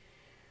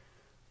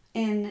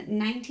 In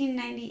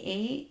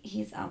 1998,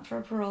 he's up for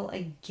parole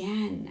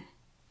again.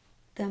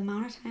 The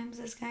amount of times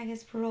this guy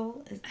gets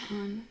parole is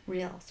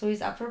unreal. So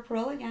he's up for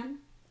parole again.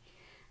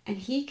 And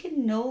he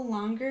can no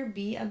longer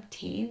be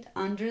obtained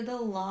under the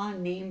law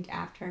named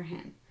after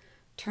him.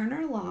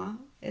 Turner law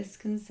is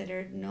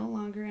considered no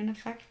longer in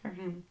effect for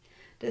him,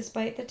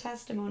 despite the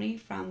testimony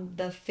from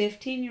the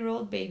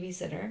 15-year-old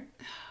babysitter,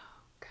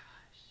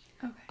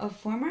 a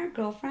former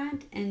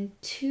girlfriend, and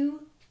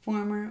 2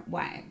 former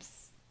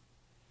wives,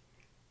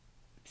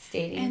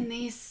 stating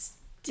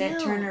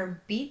that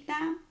Turner beat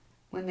them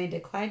when they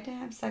declined to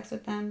have sex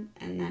with them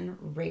and then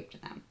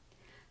raped them.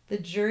 The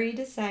jury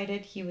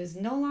decided he was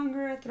no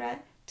longer a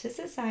threat to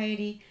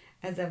society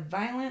as a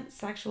violent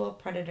sexual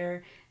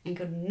predator and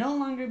could no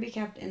longer be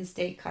kept in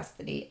state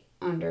custody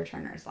under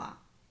Turner's law.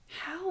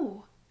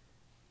 How?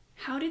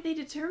 How did they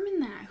determine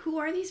that? Who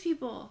are these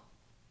people?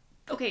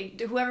 Okay,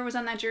 whoever was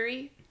on that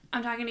jury,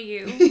 I'm talking to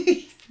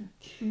you.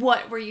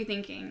 What were you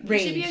thinking?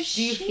 Rage. You should be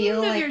ashamed Do you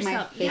feel of like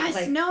yourself. my face? Yes,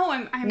 like, no,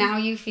 I'm now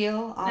you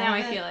feel all now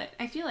of I it? feel it.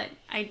 I feel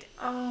it.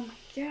 Oh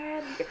my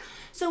god.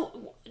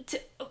 So,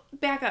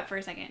 back up for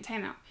a second.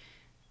 Time out.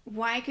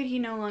 Why could he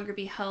no longer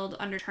be held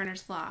under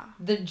Turner's law?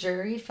 The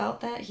jury felt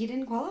that he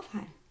didn't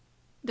qualify.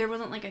 There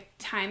wasn't like a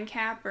time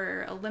cap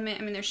or a limit.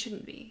 I mean, there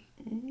shouldn't be.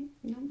 Mm-hmm.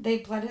 No, they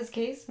pled his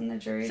case, and the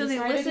jury So they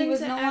decided listened he was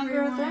to no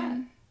longer a threat.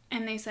 everyone,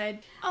 and they said,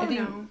 "Oh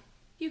no,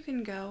 you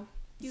can go."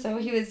 He's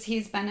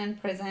been in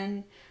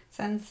prison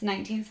since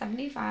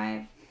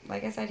 1975.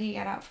 Like I said, he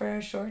got out for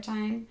a short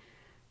time,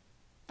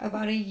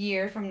 about a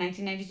year, from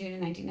 1992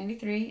 to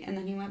 1993, and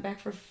then he went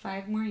back for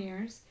 5 more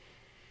years.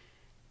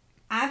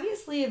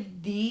 Obviously, if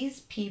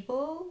these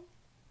people,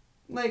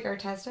 are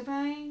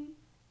testifying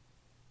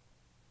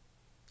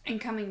and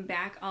coming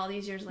back all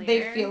these years later,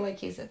 they feel like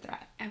he's a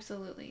threat.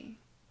 Absolutely.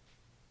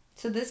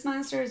 So this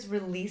monster is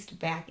released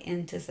back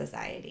into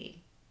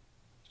society.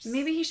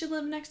 Maybe he should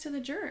live next to the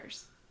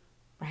jurors.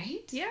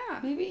 Right? Yeah.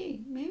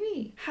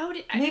 Maybe. How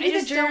did maybe I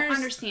just the jurors don't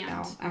understand?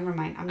 No, never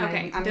mind. I'm not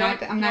okay. I'm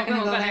not going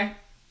to go there.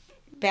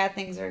 Bad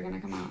things are going to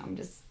come out.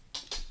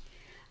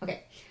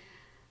 Okay.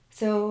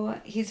 So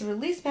he's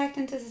released back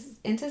into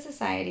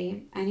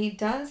society, and he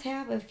does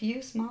have a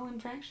few small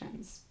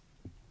infractions.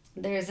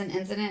 There's an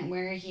incident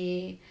where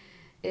he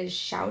is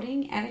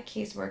shouting at a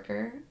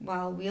caseworker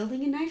while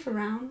wielding a knife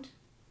around,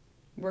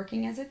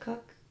 working as a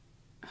cook.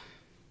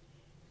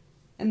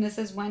 And this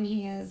is when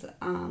he is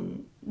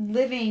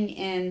living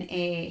in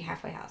a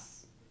halfway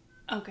house.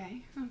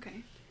 Okay.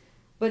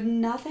 But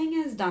nothing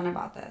is done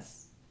about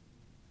this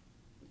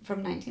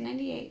from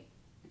 1998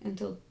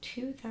 until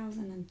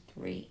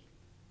 2003,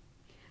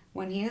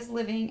 when he is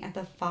living at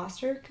the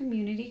Foster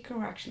Community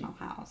Correctional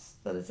House.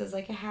 So this is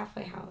like a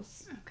halfway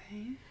house.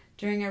 Okay.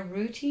 During a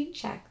routine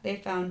check, they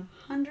found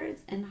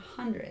hundreds and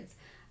hundreds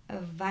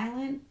of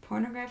violent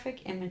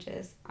pornographic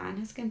images on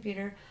his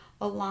computer,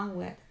 along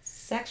with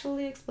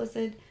sexually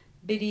explicit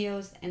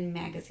videos and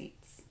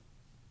magazines.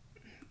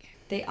 Okay.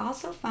 They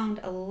also found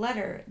a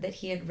letter that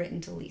he had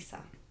written to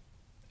Lisa.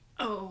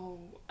 Oh.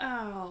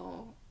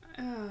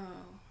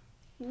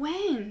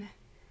 When?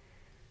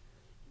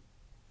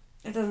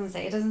 It doesn't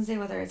say. It doesn't say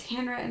whether it's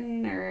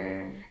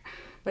handwritten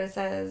but it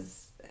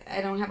says, I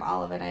don't have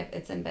all of it.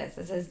 It's in bits.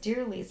 It says,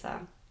 "Dear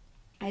Lisa,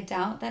 I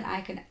doubt that I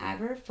could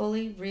ever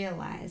fully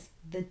realize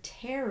the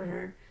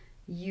terror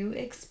you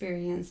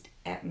experienced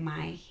at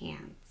my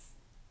hands.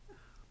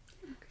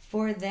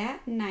 For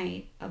that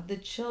night of the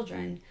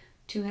children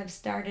to have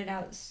started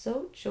out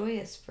so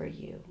joyous for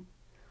you,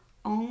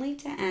 only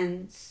to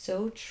end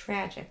so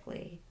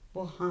tragically,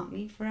 will haunt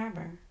me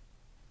forever.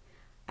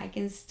 I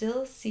can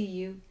still see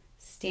you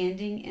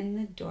standing in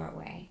the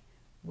doorway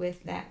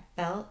with that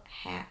felt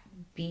hat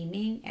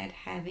beaming at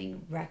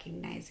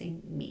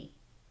recognizing me."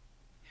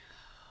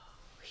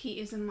 He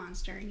is a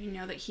monster, and you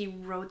know that he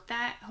wrote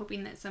that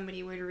hoping that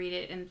somebody would read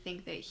it and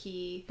think that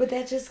he... But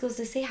that just goes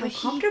to say how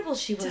comfortable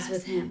she was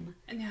with him.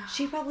 No.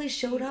 She probably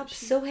showed up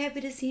so happy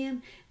to see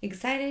him,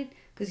 excited,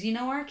 because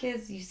our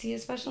kids, you see a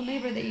special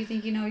neighbor that you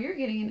think you're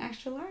getting an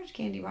extra large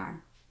candy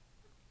bar.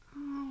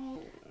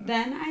 Oh.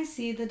 Then I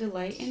see the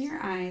delight in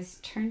your eyes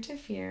turn to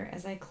fear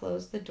as I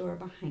close the door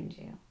behind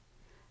you.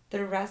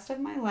 The rest of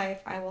my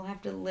life I will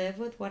have to live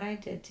with what I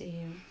did to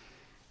you.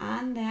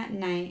 On that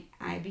night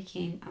I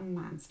became a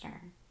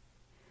monster.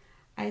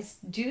 I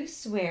do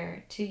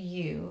swear to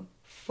you,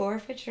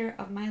 forfeiture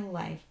of my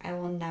life, I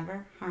will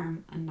never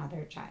harm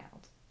another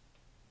child.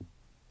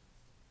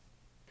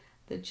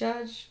 The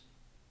judge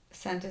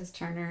sentenced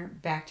Turner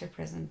back to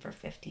prison for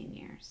 15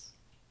 years.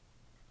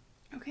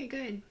 Okay,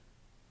 good.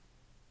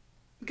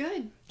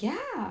 Good.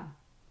 Yeah.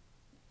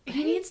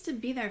 He needs to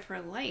be there for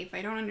life.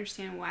 I don't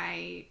understand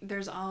why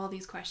there's all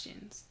these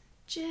questions.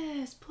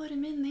 Just put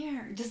him in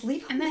there. Just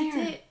leave him there. And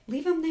that's it.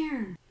 Leave him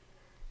there.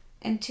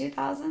 In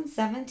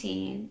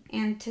 2017,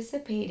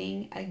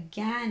 anticipating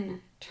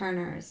again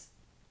Turner's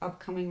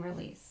upcoming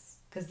release,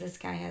 because this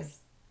guy has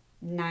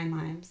 9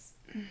 lives,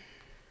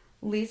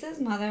 Lisa's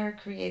mother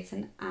creates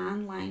an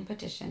online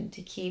petition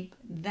to keep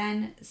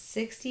then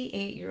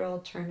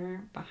 68-year-old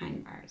Turner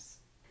behind bars.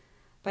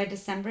 By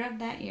December of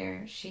that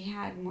year, she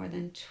had more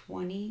than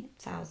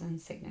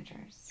 20,000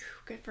 signatures.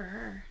 Good for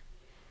her.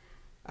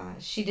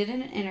 she did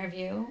an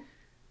interview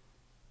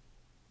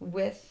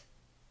with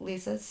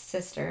Lisa's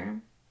sister,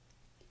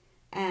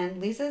 and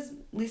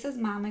Lisa's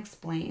mom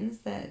explains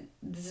that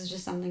this is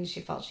just something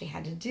she felt she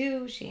had to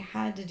do. She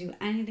had to do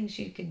anything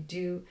she could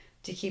do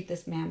to keep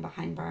this man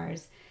behind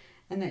bars,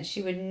 and that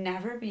she would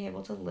never be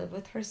able to live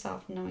with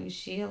herself knowing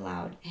she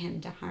allowed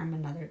him to harm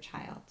another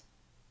child.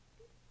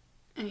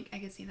 I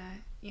could see that.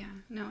 Yeah,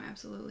 no,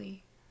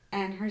 absolutely.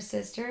 And her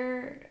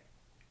sister,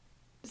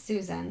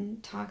 Susan,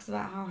 talks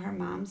about how her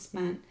mom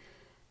spent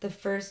the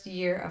first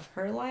year of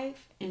her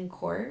life in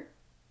court,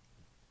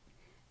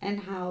 and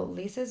how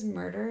Lisa's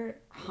murder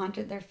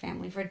haunted their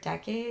family for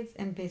decades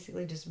and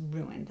basically just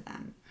ruined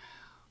them.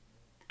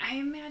 I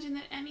imagine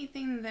that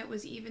anything that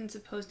was even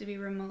supposed to be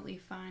remotely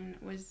fun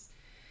was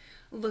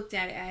looked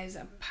at as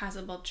a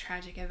possible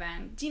tragic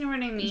event. Do you know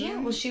what I mean? Yeah,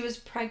 well, she was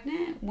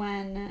pregnant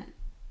when,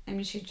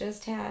 she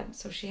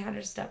had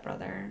her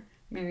stepbrother,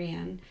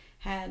 Marianne,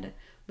 had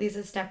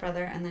Lisa's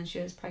stepbrother, and then she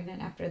was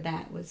pregnant after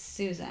that with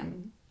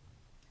Susan.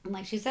 And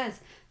like she says,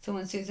 so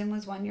when Susan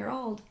was 1 year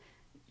old,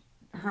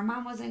 her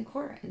mom was in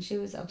court, and she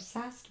was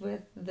obsessed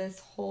with this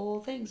whole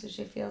thing, so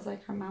she feels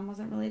like her mom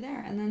wasn't really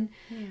there. And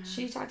then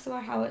she talks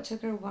about how it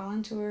took her well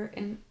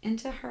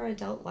into her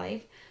adult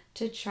life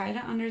to try to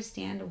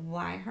understand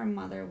why her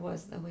mother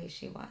was the way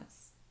she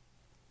was.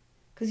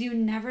 Because you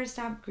never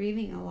stop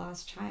grieving a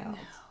lost child. No.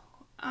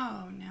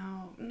 Oh,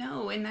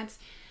 no. And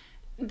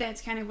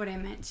that's kind of what I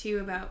meant, too,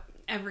 about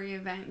every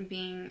event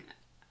being...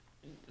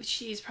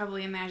 She's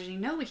probably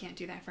imagining, no, we can't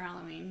do that for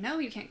Halloween. No,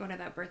 you can't go to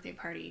that birthday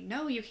party.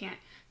 No, you can't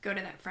go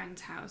to that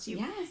friend's house.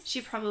 Yes.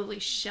 She probably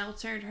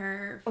sheltered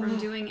her from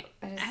doing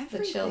everything.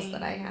 The chills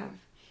that I have.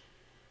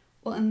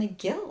 Well, and the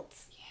guilt.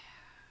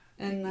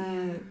 Yeah.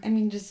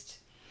 And just...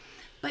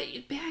 But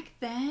back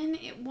then,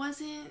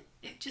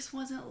 it just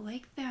wasn't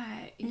like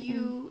that. Mm-mm.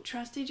 You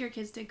trusted your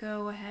kids to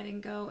go ahead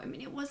and go.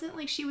 It wasn't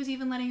like she was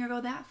even letting her go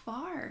that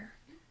far.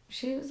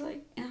 She was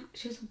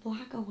she was a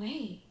block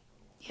away.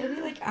 Yeah. It would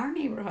be like our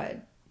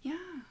neighborhood. Yeah.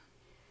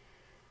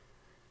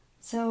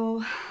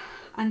 So,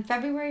 on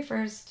February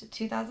 1st,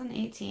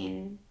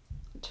 2018,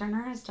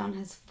 Turner has done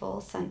his full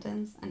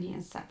sentence and he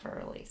is set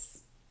for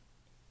release.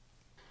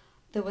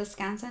 The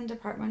Wisconsin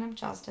Department of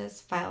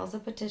Justice files a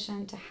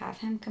petition to have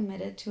him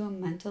committed to a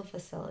mental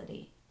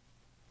facility,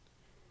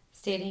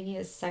 stating he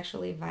is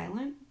sexually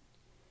violent,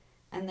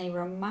 and they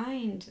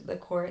remind the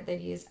court that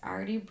he has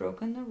already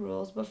broken the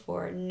rules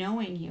before,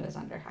 knowing he was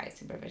under high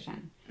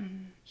supervision.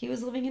 Mm-hmm. He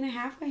was living in a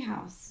halfway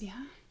house.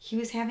 Yeah. He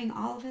was having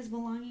all of his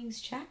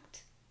belongings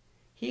checked.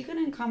 He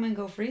couldn't come and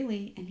go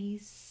freely, and he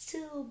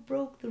still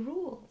broke the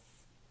rules.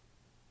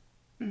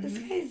 Mm-hmm. This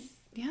guy's...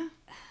 Yeah.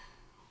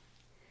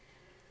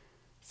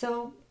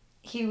 So,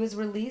 he was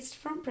released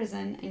from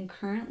prison and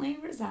currently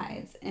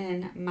resides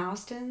in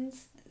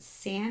Mouston's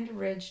Sand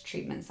Ridge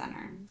Treatment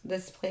Center.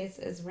 This place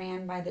is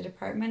ran by the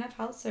Department of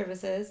Health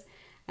Services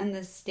and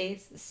the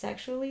state's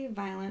Sexually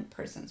Violent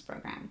Persons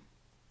Program.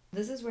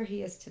 This is where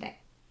he is today.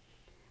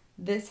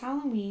 This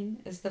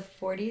Halloween is the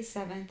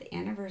 47th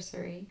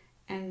anniversary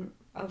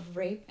of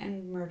rape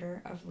and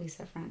murder of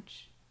Lisa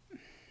French.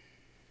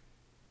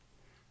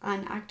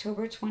 On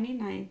October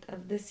 29th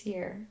of this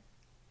year,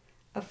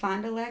 a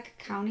Fond Du Lac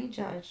County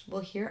judge will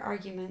hear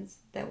arguments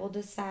that will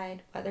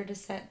decide whether to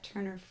set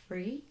Turner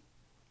free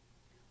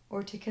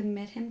or to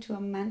commit him to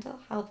a mental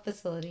health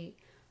facility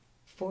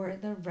for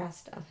the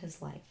rest of his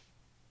life.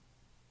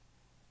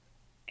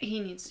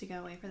 He needs to go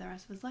away for the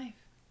rest of his life.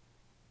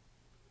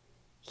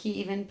 He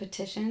even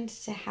petitioned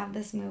to have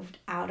this moved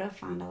out of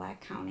Fond Du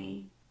Lac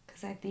County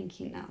because I think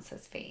he knows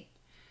his fate.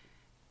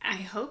 I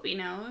hope he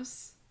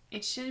knows.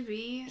 It should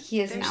be.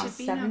 He is now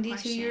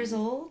 72 years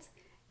old,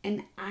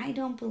 and I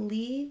don't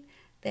believe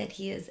that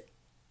he is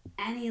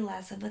any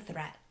less of a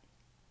threat.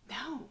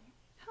 No.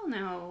 Hell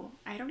no.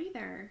 I don't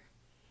either.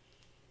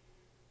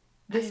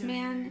 This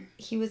man,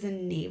 he was a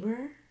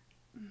neighbor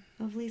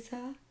of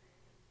Lisa.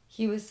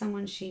 He was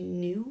someone she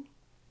knew.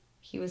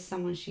 He was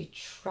someone she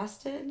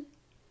trusted.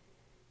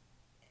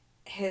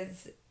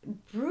 His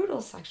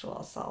brutal sexual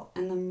assault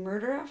and the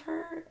murder of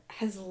her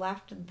has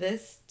left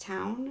this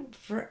town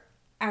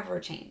forever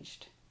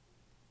changed.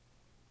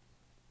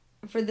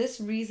 For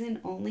this reason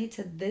only,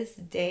 to this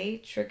day,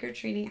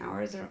 trick-or-treating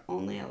hours are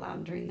only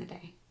allowed during the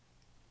day.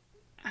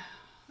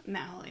 In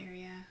that whole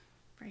area,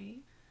 right?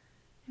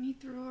 And he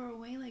threw her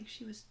away like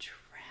she was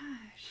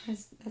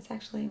trash. That's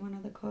actually one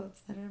of the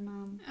quotes that her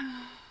mom...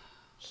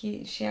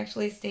 She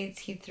actually states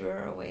he threw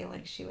her away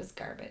like she was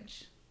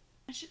garbage.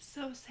 It's just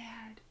so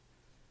sad.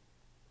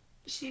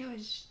 She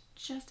was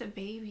just a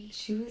baby.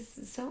 She was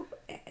so...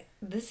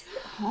 This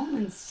hit home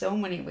in so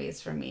many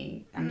ways for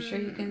me. I'm sure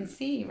you can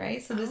see,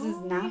 right? So this is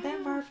not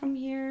that far from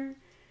here.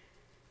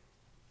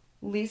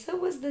 Lisa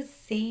was the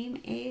same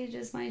age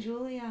as my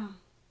Julia.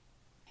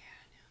 Yeah,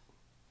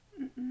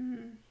 no.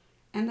 Mm-mm.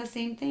 And the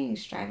same thing,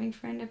 striving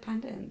for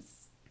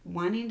independence.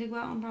 Wanting to go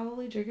out and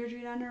probably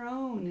trick-or-treat on her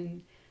own.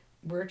 And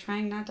we're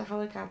trying not to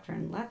helicopter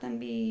and let them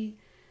be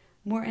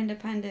more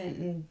independent.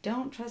 And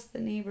don't trust the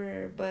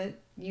neighbor, but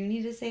you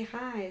need to say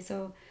hi.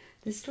 So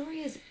The story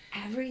is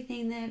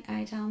everything that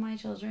I tell my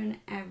children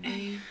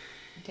every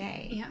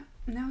day. Yeah.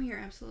 No, you're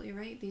absolutely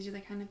right. These are the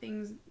kind of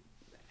things,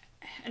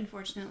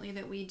 unfortunately,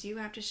 that we do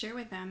have to share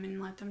with them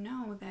and let them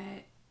know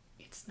that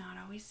it's not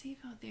always safe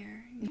out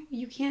there.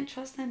 You can't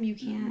trust them. You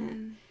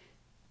can't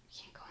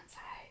go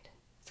inside.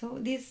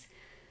 So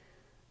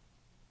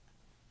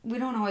we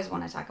don't always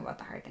want to talk about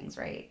the hard things,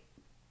 right?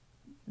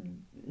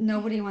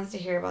 Nobody wants to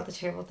hear about the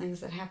terrible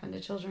things that happen to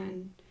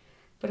children.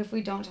 But if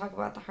we don't talk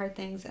about the hard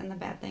things and the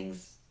bad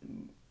things,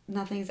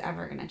 nothing's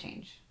ever going to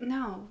change.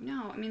 No.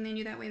 I mean, they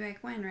knew that way back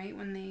when, right?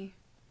 When they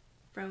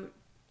wrote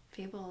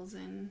fables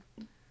and...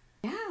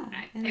 Yeah.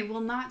 I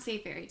will not say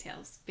fairy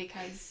tales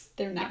because...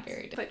 They're not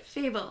fairy tales. But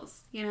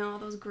fables, you know, all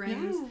those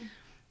Grimm's.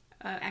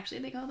 Yeah. Actually,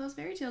 they call those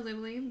fairy tales, I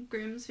believe.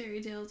 Grimm's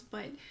fairy tales.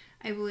 But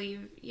I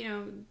believe, you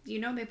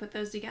know, they put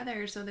those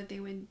together so that they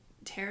would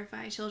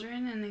terrify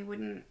children and they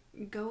wouldn't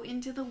go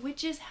into the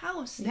witch's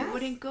house. They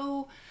wouldn't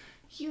go,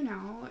 you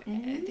know,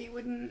 they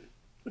wouldn't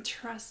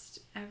trust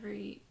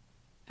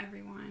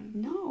everyone.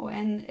 No,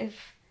 and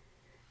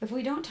if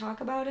we don't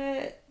talk about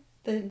it,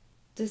 the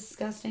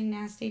disgusting,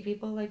 nasty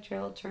people like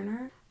Gerald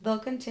Turner, they'll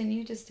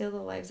continue to steal the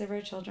lives of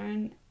our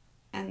children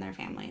and their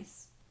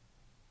families.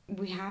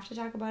 We have to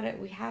talk about it.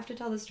 We have to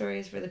tell the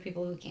stories for the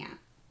people who can't.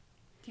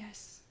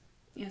 Yes,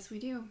 we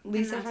do.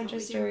 Lisa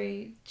French's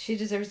story, she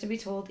deserves to be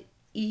told,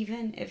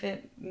 even if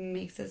it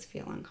makes us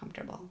feel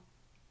uncomfortable.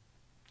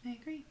 I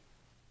agree.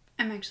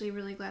 I'm actually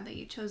really glad that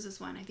you chose this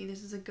one. I think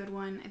this is a good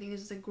one. I think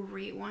this is a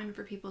great one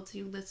for people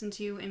to listen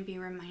to and be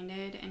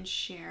reminded and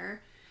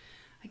share.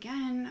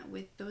 Again,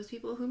 with those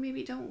people who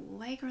maybe don't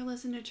like or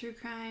listen to true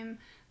crime,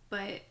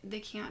 but they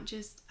can't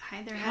just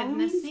hide their head in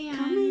the sand.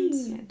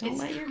 Coming. Don't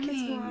let your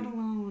kids go out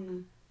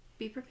alone.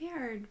 Be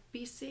prepared.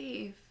 Be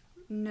safe.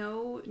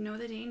 Know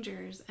the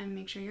dangers and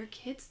make sure your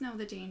kids know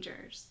the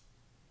dangers.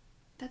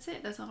 That's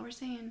it. That's all we're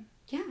saying.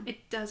 Yeah.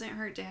 It doesn't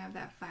hurt to have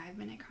that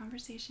 5-minute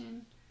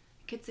conversation.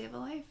 It could save a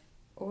life.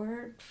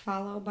 Or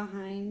follow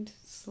behind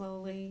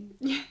slowly.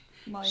 Yeah.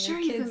 While sure,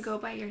 your kids you can go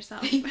by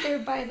yourself. think they're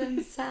by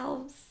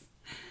themselves.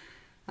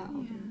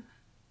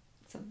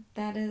 So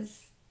that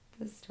is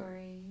the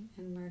story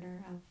and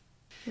murder of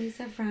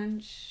Lisa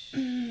French.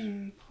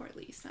 Poor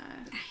Lisa.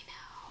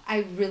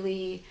 I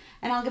know.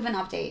 And I'll give an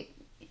update.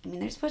 I mean,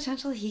 there's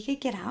potential he could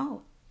get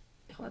out.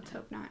 Let's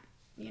hope not.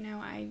 You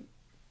know,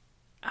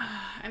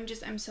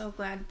 I'm so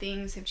glad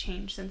things have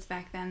changed since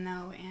back then,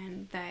 though,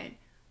 and that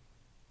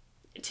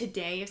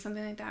today, if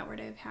something like that were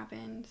to have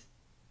happened,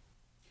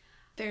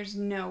 there's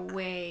no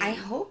way. I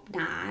hope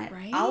not.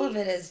 Right? All of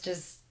it is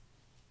just,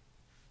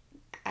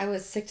 I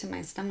was sick to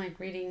my stomach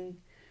reading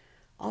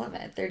all of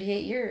it.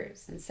 38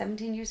 years and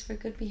 17 years for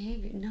good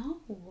behavior.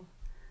 No.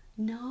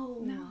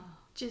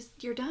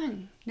 Just, you're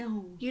done.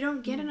 No. You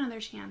don't get another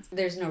chance.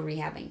 There's no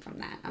rehabbing from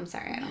that. I'm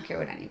sorry. I don't care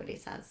what anybody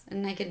says.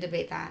 And I can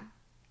debate that.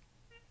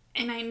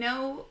 And I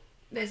know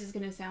this is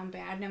going to sound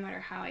bad no matter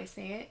how I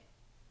say it.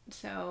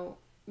 So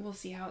we'll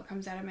see how it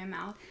comes out of my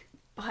mouth.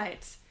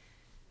 But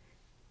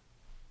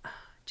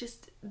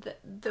just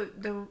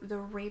the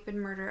rape and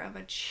murder of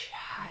a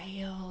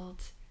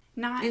child.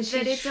 Not and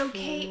that it's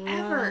okay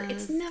ever.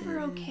 It's never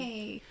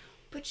okay.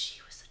 But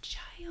she was a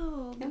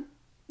child. Yeah.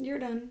 You're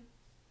done.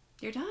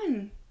 You're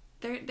done.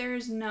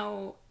 There's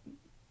no...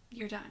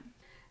 You're done.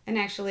 And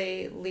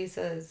actually,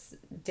 Lisa's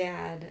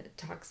dad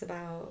talks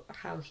about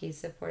how he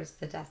supports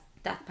the death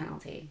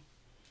penalty,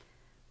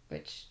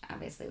 which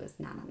obviously was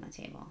not on the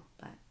table,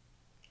 but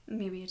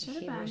maybe it should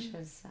have been. He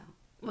wishes so.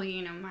 Well,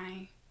 you know,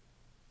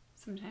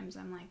 sometimes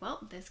I'm like,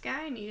 well, this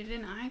guy needed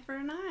an eye for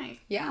an eye.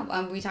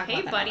 Yeah, we talk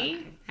about that.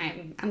 Hey,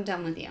 buddy. I'm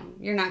done with you.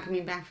 You're not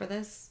coming back for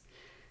this.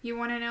 You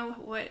want to know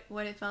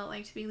what it felt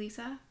like to be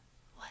Lisa?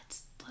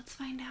 Let's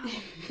find out.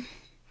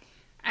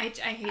 I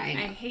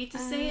hate to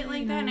say it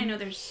like that, and I know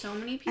there's so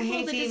many people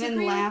that disagree with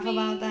me. I hate to even laugh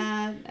about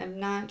that. I'm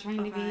not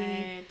trying to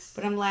be,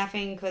 but I'm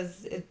laughing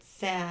because it's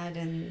sad,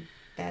 and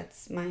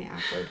that's my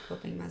awkward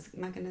coping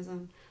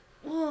mechanism.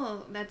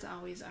 Well, that's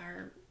always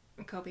our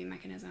coping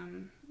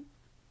mechanism.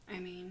 I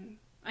mean,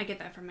 I get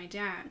that from my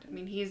dad. I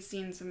mean, he's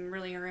seen some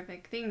really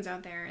horrific things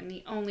out there, and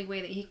the only way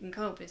that he can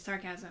cope is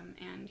sarcasm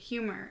and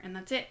humor, and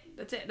that's it.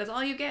 That's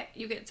all you get.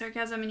 You get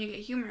sarcasm and you get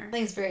humor. I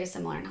think it's very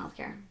similar in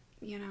healthcare.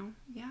 You know,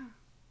 yeah.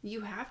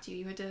 You have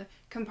to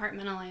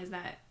compartmentalize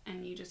that,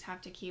 and you just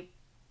have to keep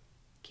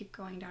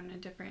going down a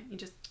different, you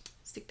just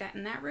stick that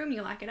in that room,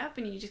 you lock it up,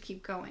 and you just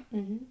keep going.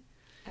 Mm-hmm.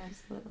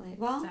 Absolutely.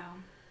 Well,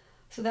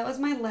 so that was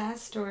my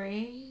last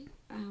story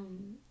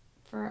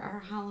for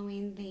our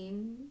Halloween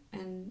theme,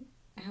 and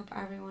I hope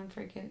everyone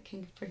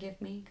can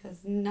forgive me,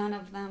 because none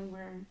of them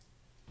were...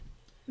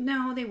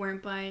 No, they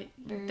weren't, but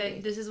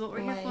this is what we're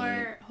here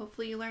for.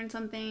 Hopefully you learned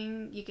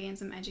something, you gain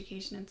some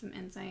education and some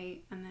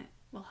insight, and that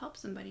will help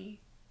somebody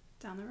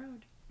down the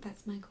road.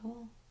 That's my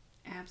goal.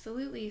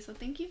 Absolutely. So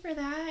thank you for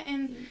that.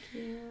 And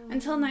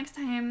until next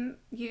time,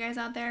 you guys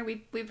out there, we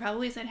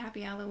probably said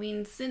Happy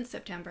Halloween since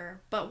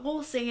September, but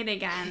we'll say it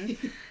again.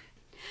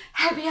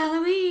 Happy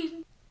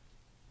Halloween!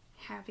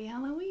 Happy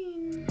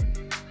Halloween!